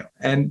scenario?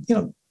 And,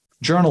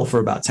 journal for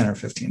about 10 or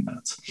 15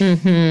 minutes.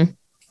 Mm-hmm.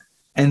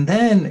 And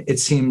then it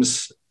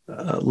seems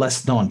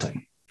less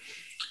daunting.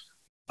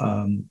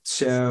 And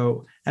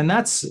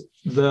that's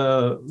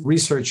the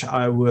research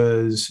I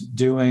was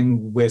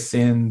doing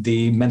within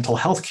the mental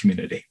health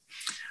community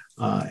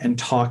and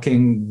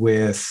talking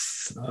with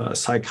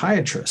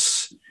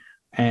psychiatrists.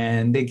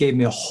 And they gave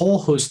me a whole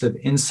host of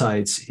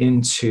insights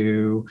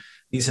into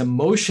these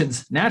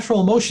emotions,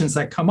 natural emotions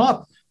that come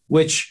up,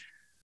 which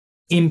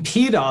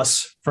impede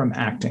us from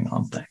acting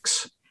on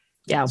things.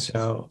 Yeah.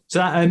 So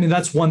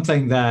that's one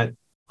thing that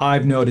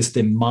I've noticed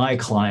in my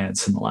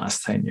clients in the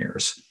last 10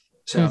 years.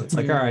 So It's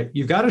like, all right,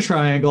 you've got a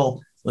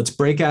triangle. Let's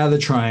break out of the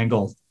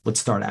triangle. Let's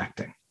start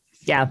acting.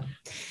 Yeah.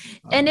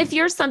 And if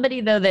you're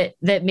somebody though, that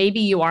maybe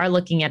you are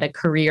looking at a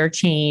career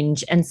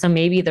change, and so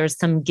maybe there's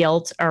some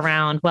guilt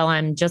around, well,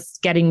 I'm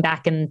just getting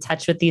back in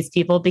touch with these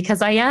people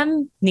because I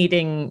am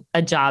needing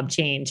a job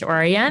change or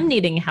I am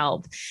needing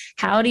help.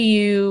 How do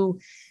you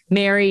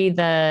marry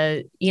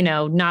the,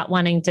 not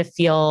wanting to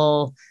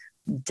feel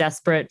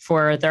desperate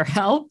for their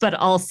help, but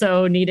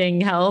also needing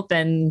help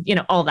and,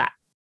 all that?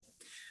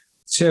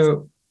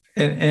 So,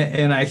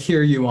 and I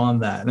hear you on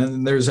that.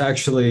 And there's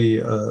actually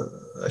a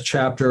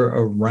chapter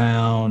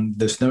around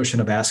this notion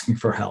of asking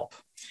for help.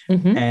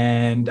 Mm-hmm.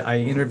 And I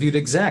interviewed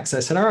execs. I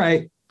said, all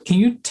right, can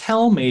you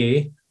tell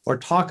me or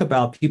talk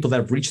about people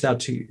that have reached out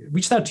to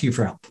you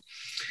for help?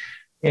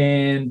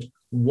 And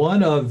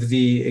one of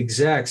the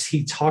execs,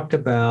 he talked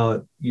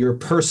about your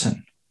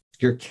person,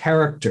 your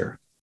character,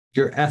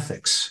 your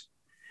ethics.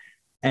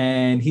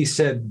 And he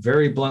said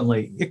very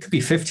bluntly, it could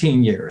be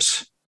 15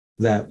 years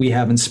that we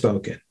haven't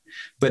spoken.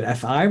 But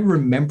if I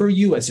remember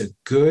you as a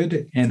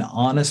good and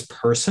honest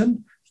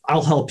person,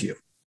 I'll help you.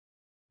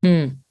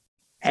 Mm.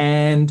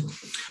 And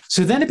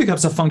so then it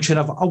becomes a function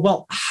of,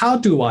 how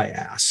do I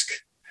ask?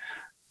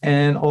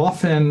 And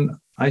often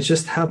I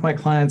just have my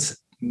clients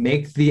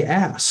make the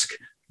ask.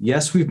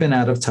 Yes, we've been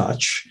out of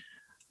touch.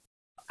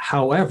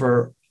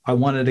 However, I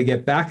wanted to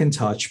get back in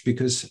touch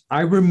because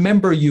I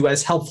remember you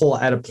as helpful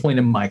at a point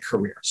in my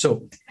career.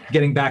 So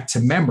getting back to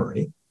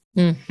memory.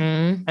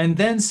 Mm-hmm. And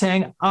then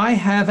saying, I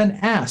have an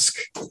ask.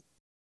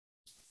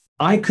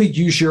 I could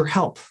use your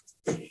help.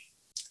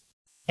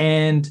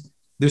 And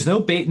there's no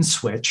bait and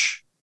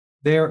switch.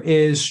 There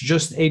is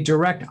just a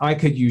direct, I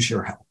could use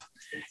your help.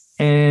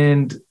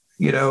 And,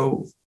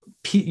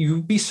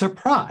 you'd be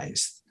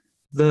surprised.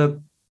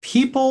 The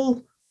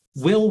people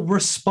will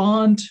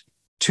respond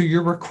to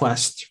your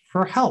request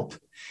for help.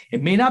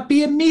 It may not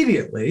be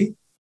immediately.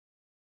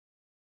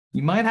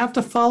 You might have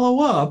to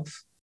follow up.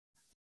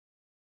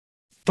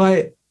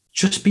 But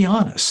just be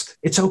honest.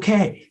 It's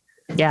okay.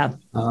 Yeah.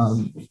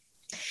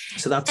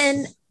 So that's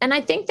and I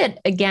think that,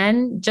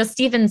 again, just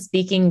even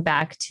speaking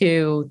back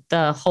to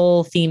the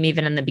whole theme,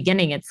 even in the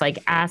beginning, it's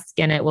like ask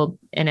and it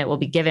will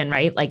be given,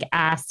 right? Like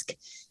ask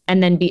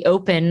and then be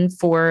open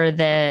for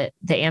the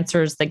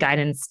answers, the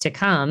guidance to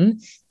come.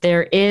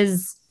 There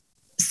is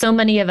so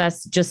many of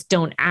us just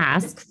don't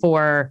ask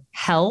for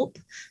help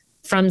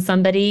from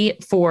somebody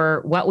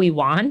for what we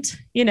want,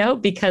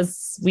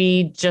 because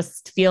we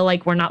just feel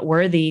like we're not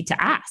worthy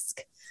to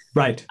ask.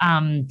 Right.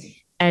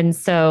 And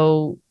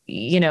so,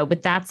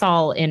 but that's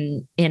all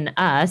in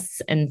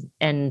us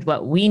and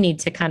what we need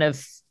to kind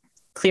of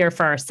clear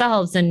for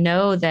ourselves and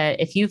know that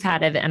if you've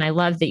had it, and I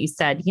love that you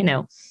said,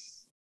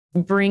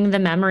 bring the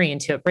memory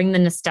into it, bring the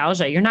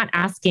nostalgia. You're not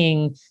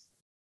asking,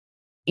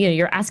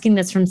 you're asking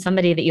this from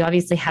somebody that you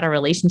obviously had a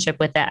relationship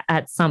with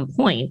at some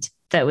point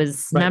that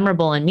was right.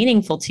 Memorable and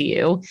meaningful to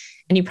you.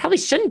 And you probably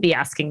shouldn't be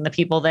asking the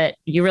people that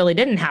you really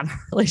didn't have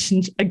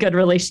a good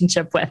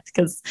relationship with,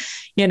 because,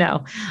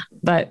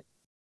 but,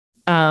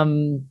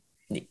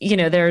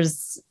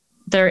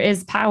 there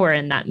is power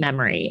in that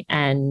memory,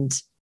 and,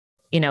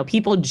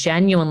 people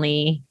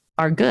genuinely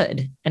are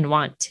good and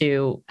want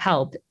to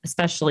help,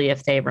 especially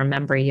if they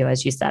remember you,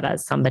 as you said,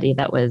 as somebody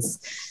that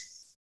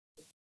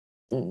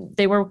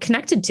they were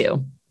connected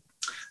to.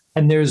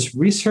 And there's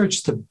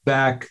research to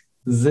back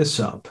this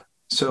up.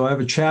 So I have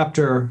a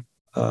chapter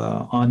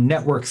on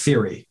network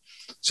theory.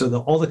 So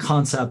all the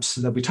concepts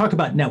that we talk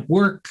about,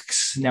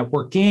 networks,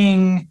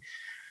 networking.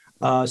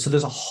 So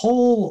there's a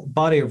whole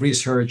body of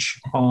research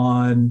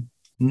on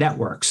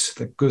networks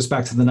that goes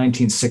back to the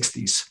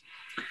 1960s.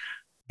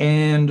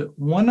 And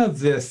one of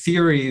the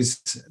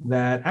theories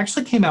that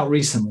actually came out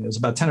recently, it was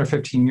about 10 or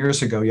 15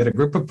 years ago, you had a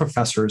group of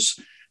professors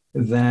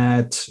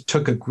that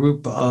took a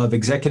group of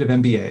executive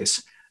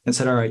MBAs and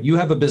said, all right, you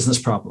have a business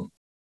problem.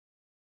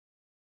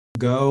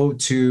 Go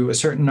to a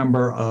certain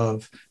number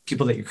of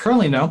people that you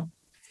currently know,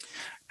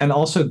 and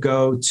also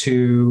go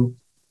to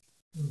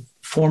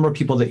former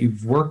people that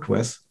you've worked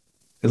with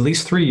at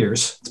least 3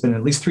 years. It's been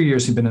at least 3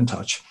 years you've been in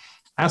touch.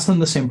 Ask them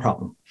the same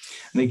problem.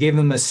 And they gave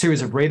them a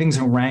series of ratings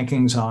and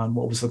rankings on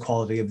what was the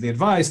quality of the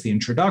advice, the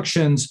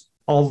introductions,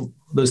 all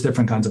those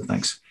different kinds of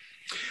things.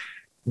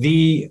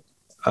 The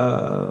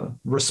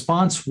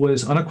response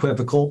was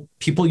unequivocal.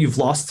 People you've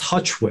lost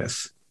touch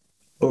with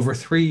over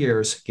 3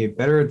 years, gave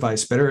better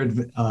advice, better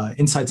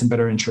insights, and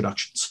better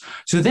introductions.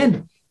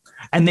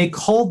 And they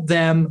called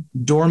them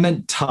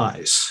dormant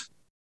ties.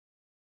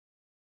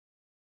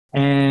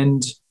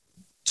 And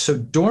so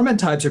dormant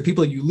ties are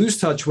people you lose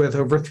touch with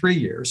over 3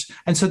 years.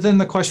 And so then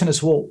the question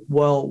is, well,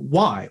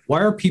 why?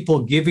 Why are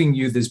people giving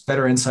you these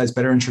better insights,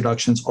 better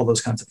introductions, all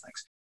those kinds of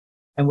things?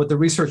 And what the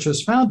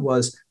researchers found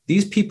was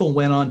these people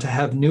went on to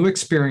have new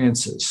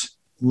experiences,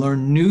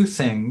 learn new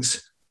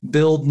things,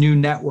 build new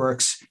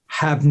networks,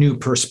 have new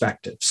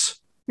perspectives.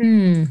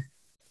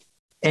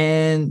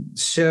 And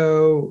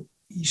so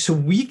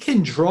we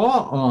can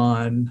draw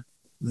on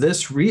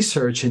this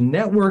research in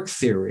network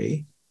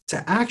theory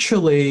to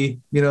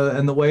actually,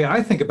 and the way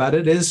I think about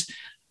it is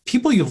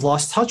people you've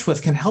lost touch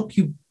with can help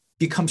you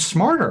become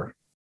smarter,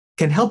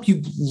 can help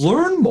you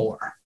learn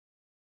more.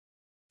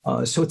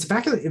 So it's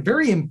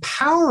very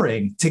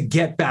empowering to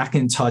get back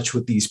in touch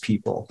with these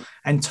people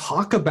and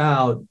talk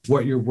about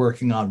what you're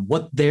working on,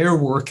 what they're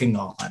working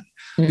on,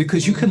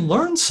 because you can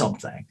learn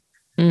something.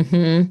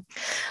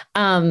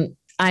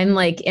 I'm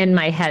like in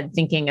my head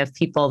thinking of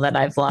people that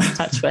I've lost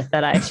touch with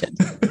that I should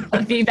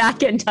be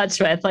back in touch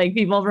with, like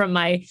people from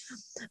my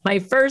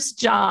first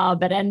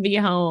job at NV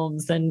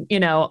Homes and,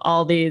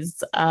 all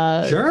these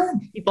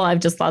people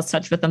I've just lost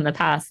touch with in the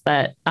past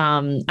that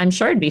I'm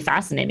sure it'd be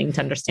fascinating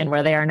to understand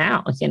where they are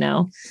now,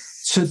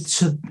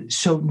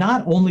 So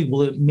not only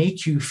will it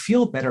make you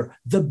feel better,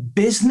 the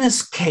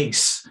business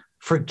case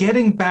for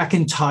getting back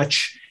in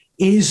touch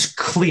is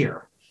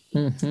clear.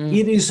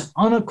 It is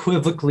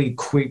unequivocally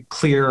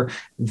clear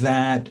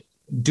that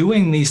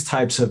doing these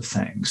types of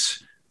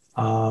things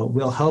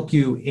will help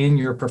you in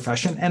your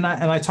profession. And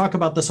I talk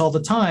about this all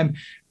the time,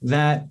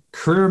 that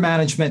career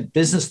management,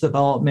 business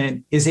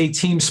development is a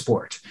team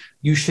sport.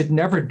 You should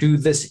never do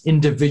this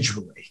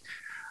individually.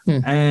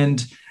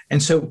 And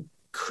so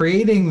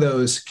creating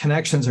those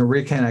connections and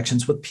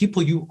reconnections with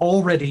people you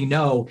already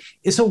know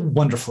is a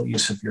wonderful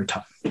use of your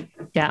time.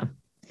 Yeah.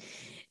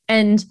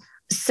 And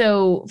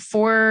so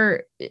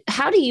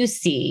how do you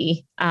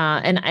see,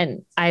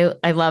 and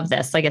I love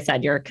this, like I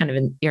said, you're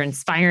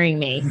inspiring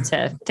me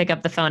to pick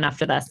up the phone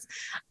after this.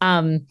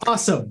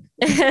 Awesome.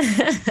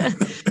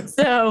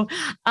 So,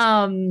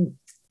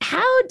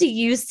 how do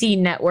you see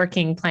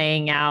networking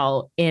playing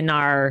out in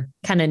our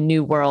kind of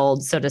new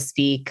world, so to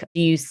speak?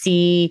 Do you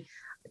see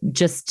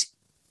just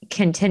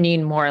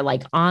continuing more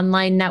like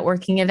online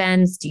networking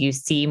events? Do you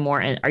see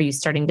are you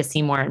starting to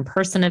see more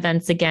in-person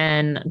events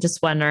again? I'm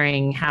just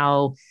wondering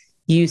how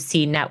you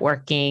see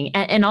networking,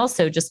 and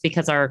also just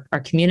because our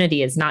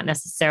community is not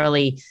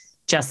necessarily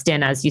just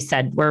in, as you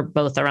said, we're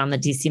both around the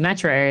DC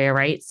metro area,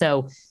 right?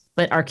 So,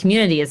 but our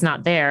community is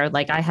not there.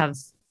 Like I have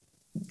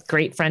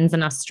great friends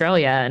in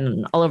Australia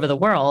and all over the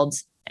world,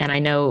 and I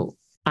know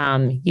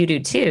you do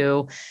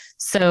too.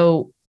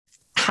 So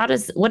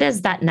what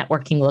does that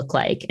networking look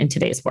like in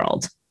today's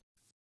world?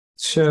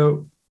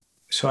 So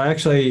I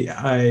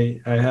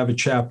have a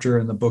chapter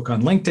in the book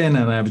on LinkedIn,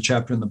 and I have a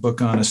chapter in the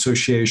book on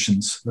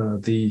associations.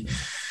 The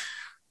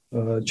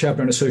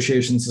chapter on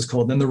associations is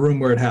called "In the Room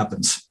Where It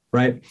Happens,"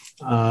 right?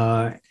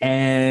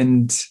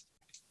 And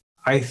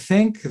I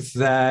think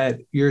that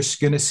you're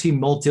going to see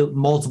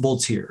multiple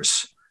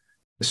tiers.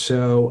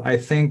 So I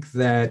think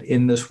that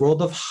in this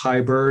world of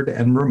hybrid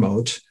and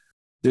remote,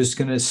 there's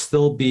going to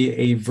still be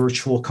a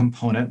virtual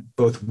component,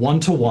 both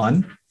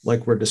one-to-one,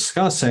 like we're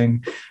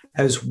discussing,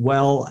 as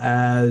well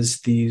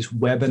as these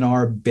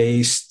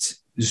webinar-based,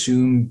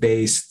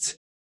 Zoom-based,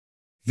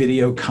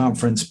 video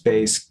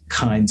conference-based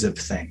kinds of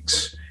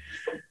things.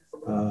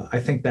 I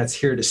think that's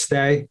here to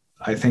stay.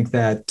 I think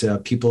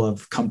that people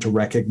have come to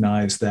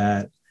recognize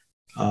that,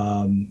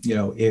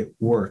 it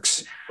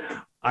works.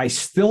 I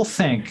still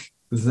think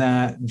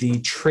that the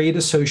trade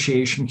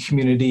association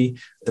community,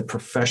 the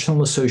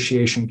professional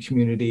association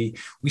community,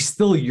 we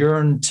still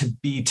yearn to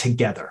be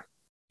together.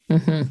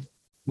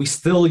 We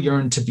still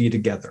yearn to be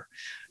together.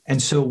 And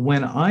so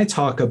when I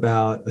talk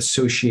about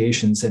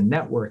associations and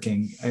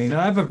networking, I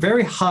have a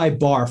very high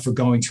bar for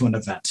going to an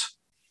event.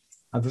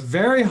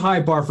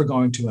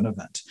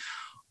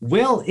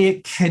 Will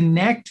it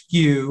connect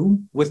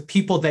you with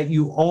people that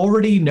you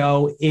already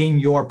know in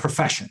your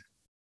profession?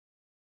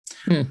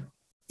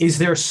 Is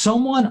there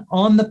someone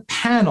on the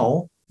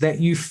panel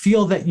that you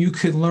feel that you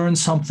could learn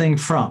something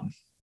from?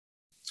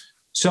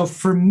 So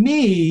for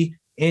me,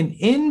 an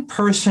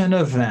in-person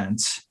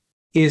event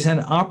is an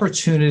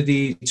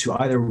opportunity to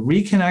either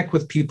reconnect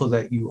with people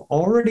that you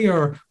already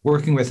are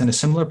working with in a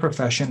similar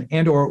profession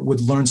and or would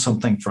learn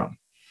something from.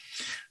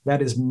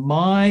 That is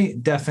my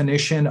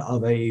definition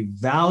of a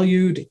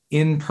valued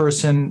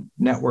in-person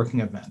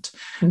networking event.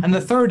 And the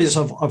third is,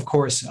 of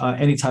course,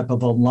 any type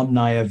of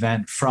alumni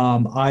event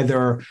from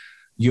either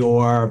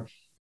your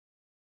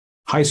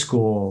high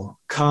school,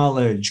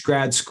 college,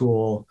 grad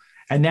school,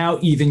 and now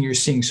even you're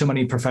seeing so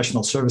many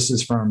professional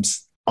services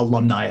firms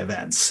alumni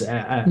events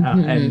and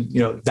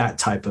that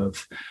type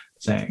of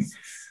thing.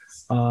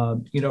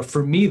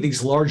 For me,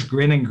 these large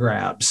grin and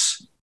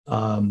grabs,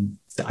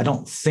 I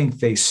don't think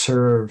they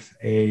serve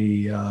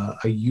a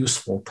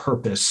useful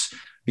purpose,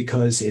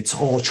 because it's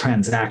all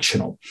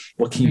transactional.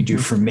 What can you do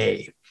for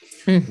me?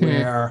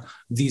 Where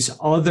these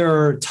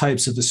other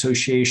types of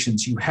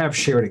associations, you have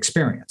shared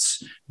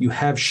experience, you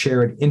have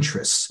shared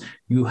interests,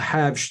 you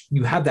have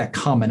that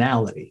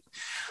commonality.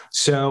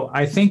 So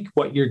I think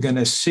what you're going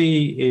to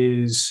see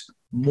is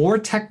more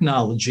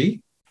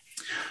technology,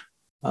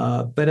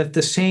 but at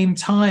the same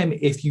time,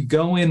 if you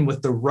go in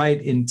with the right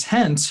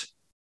intent,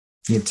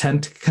 the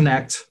intent to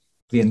connect,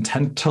 the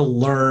intent to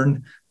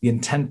learn, the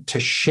intent to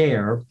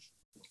share,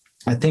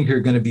 I think you're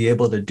going to be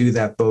able to do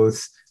that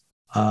both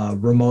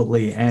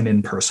remotely and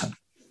in person.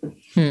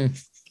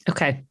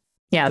 Okay.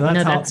 Yeah. So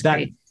that's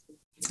great.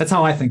 That's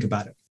how I think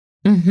about it.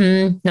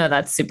 No,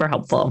 that's super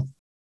helpful.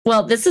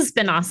 Well, this has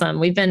been awesome.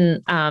 We've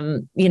been,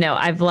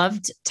 I've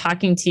loved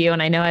talking to you,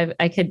 and I know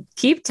I could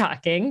keep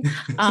talking,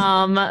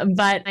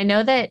 but I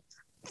know that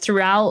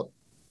throughout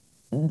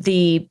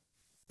the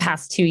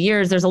past 2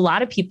 years, there's a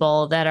lot of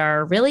people that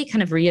are really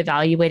kind of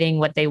reevaluating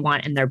what they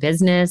want in their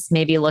business,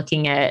 maybe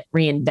looking at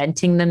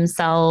reinventing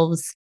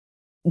themselves,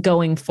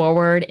 going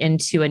forward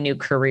into a new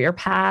career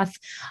path.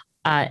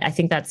 I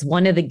think that's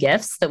one of the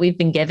gifts that we've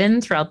been given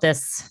throughout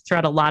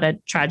a lot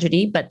of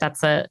tragedy, but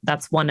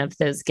that's one of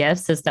those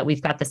gifts, is that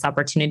we've got this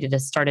opportunity to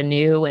start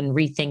anew and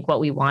rethink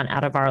what we want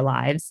out of our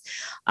lives.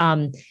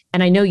 And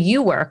I know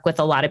you work with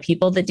a lot of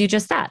people that do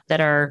just that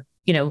are,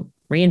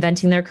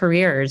 reinventing their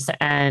careers.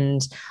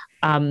 And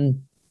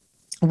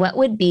what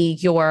would be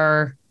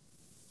your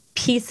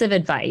piece of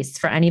advice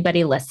for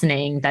anybody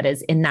listening that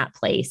is in that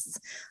place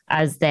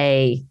as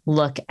they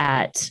look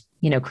at,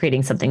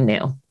 creating something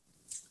new?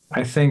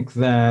 I think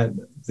that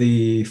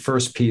the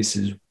first piece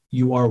is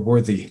you are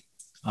worthy,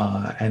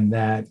 and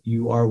that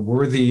you are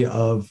worthy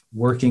of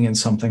working in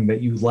something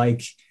that you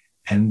like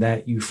and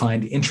that you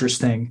find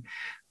interesting.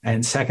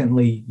 And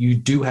secondly, you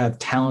do have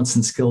talents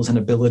and skills and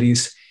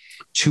abilities.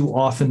 Too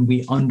often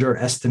we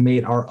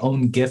underestimate our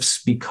own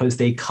gifts because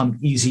they come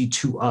easy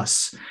to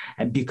us.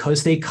 And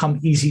because they come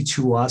easy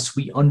to us,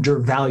 we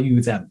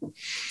undervalue them.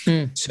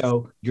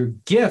 So your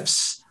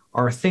gifts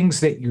are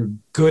things that you're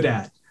good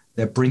at,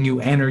 that bring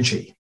you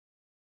energy.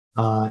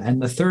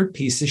 And the third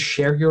piece is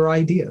share your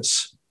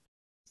ideas.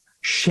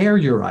 Share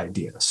your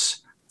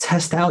ideas.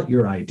 Test out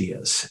your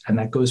ideas. And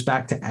that goes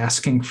back to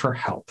asking for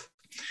help.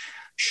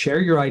 Share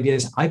your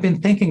ideas. I've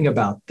been thinking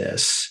about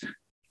this.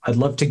 I'd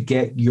love to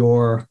get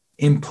your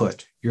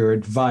input, your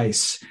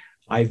advice.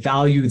 I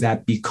value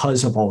that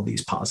because of all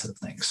these positive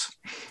things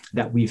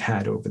that we've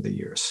had over the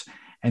years.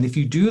 And if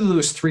you do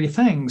those three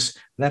things,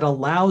 that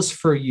allows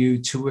for you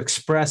to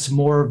express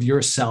more of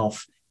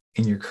yourself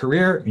in your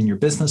career, in your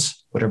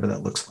business, whatever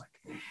that looks like.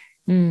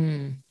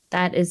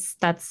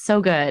 That's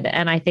so good.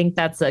 And I think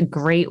that's a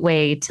great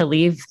way to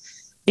leave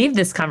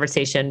this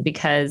conversation,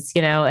 because,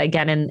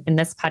 again, in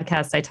this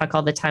podcast, I talk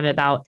all the time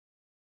about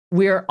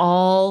we're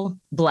all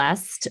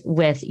blessed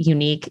with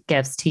unique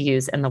gifts to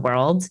use in the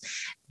world.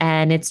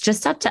 And it's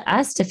just up to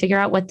us to figure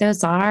out what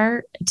those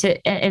are.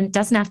 And it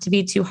doesn't have to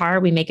be too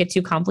hard. We make it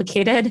too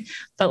complicated.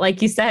 But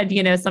like you said,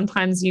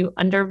 sometimes you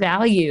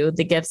undervalue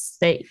the gift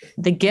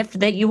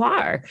that you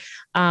are.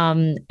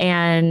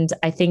 And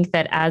I think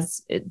that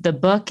as the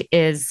book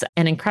is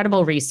an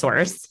incredible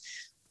resource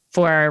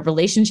for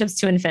relationships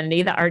to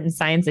infinity, the art and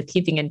science of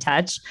keeping in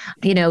touch,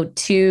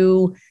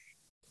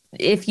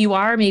 if you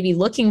are maybe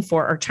looking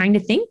for or trying to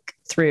think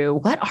through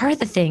what are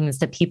the things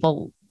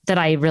that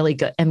I really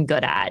am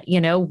good at,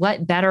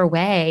 what better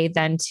way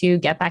than to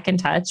get back in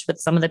touch with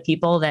some of the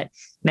people that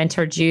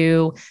mentored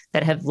you,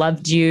 that have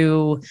loved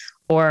you,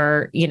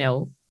 or,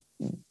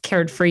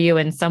 cared for you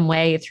in some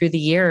way through the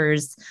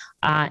years,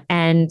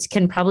 and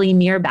can probably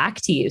mirror back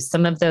to you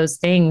some of those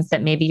things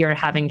that maybe you're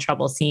having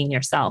trouble seeing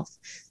yourself.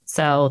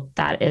 So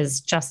that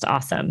is just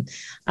awesome.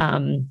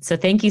 So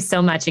thank you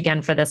so much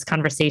again for this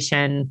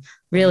conversation.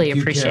 Really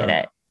appreciate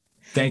it.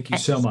 Thank you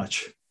so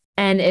much.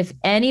 And if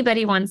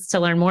anybody wants to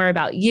learn more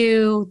about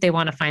you, they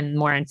want to find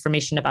more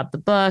information about the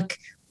book,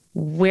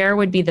 where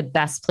would be the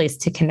best place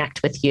to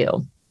connect with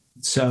you?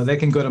 So they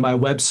can go to my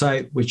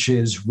website, which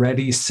is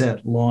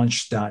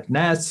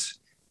readysetlaunch.net.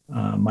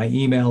 My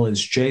email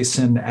is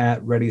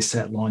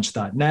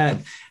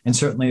jason@readysetlaunch.net. And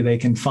certainly they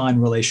can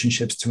find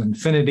Relationships to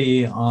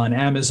Infinity on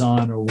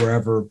Amazon or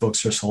wherever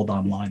books are sold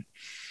online.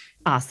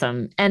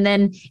 Awesome. And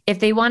then if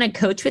they want to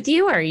coach with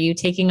you, are you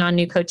taking on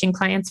new coaching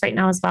clients right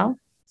now as well?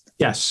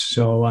 Yes.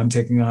 So I'm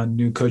taking on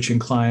new coaching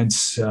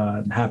clients.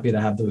 I'm happy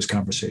to have those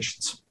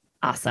conversations.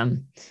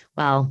 Awesome.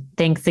 Well,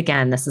 thanks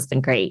again. This has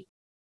been great.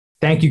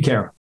 Thank you,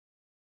 Kara.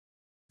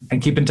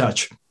 And keep in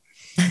touch.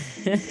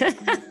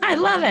 I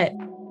love it.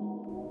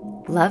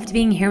 Loved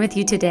being here with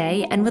you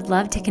today and would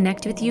love to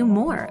connect with you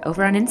more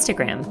over on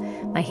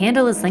Instagram. My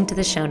handle is linked to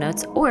the show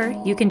notes, or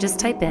you can just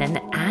type in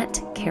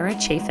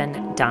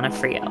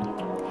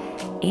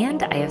 @KaraChafin_Donofrio.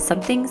 And I have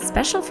something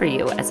special for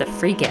you as a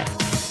free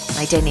gift,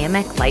 my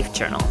Dynamic Life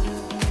Journal.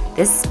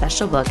 This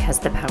special book has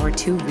the power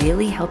to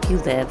really help you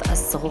live a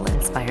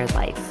soul-inspired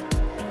life.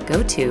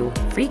 Go to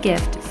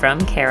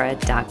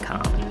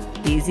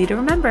freegiftfromkara.com. Easy to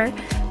remember,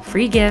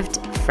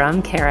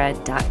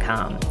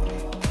 freegiftfromkara.com.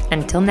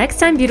 Until next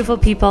time, beautiful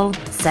people,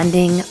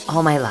 Sending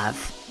all my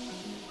love.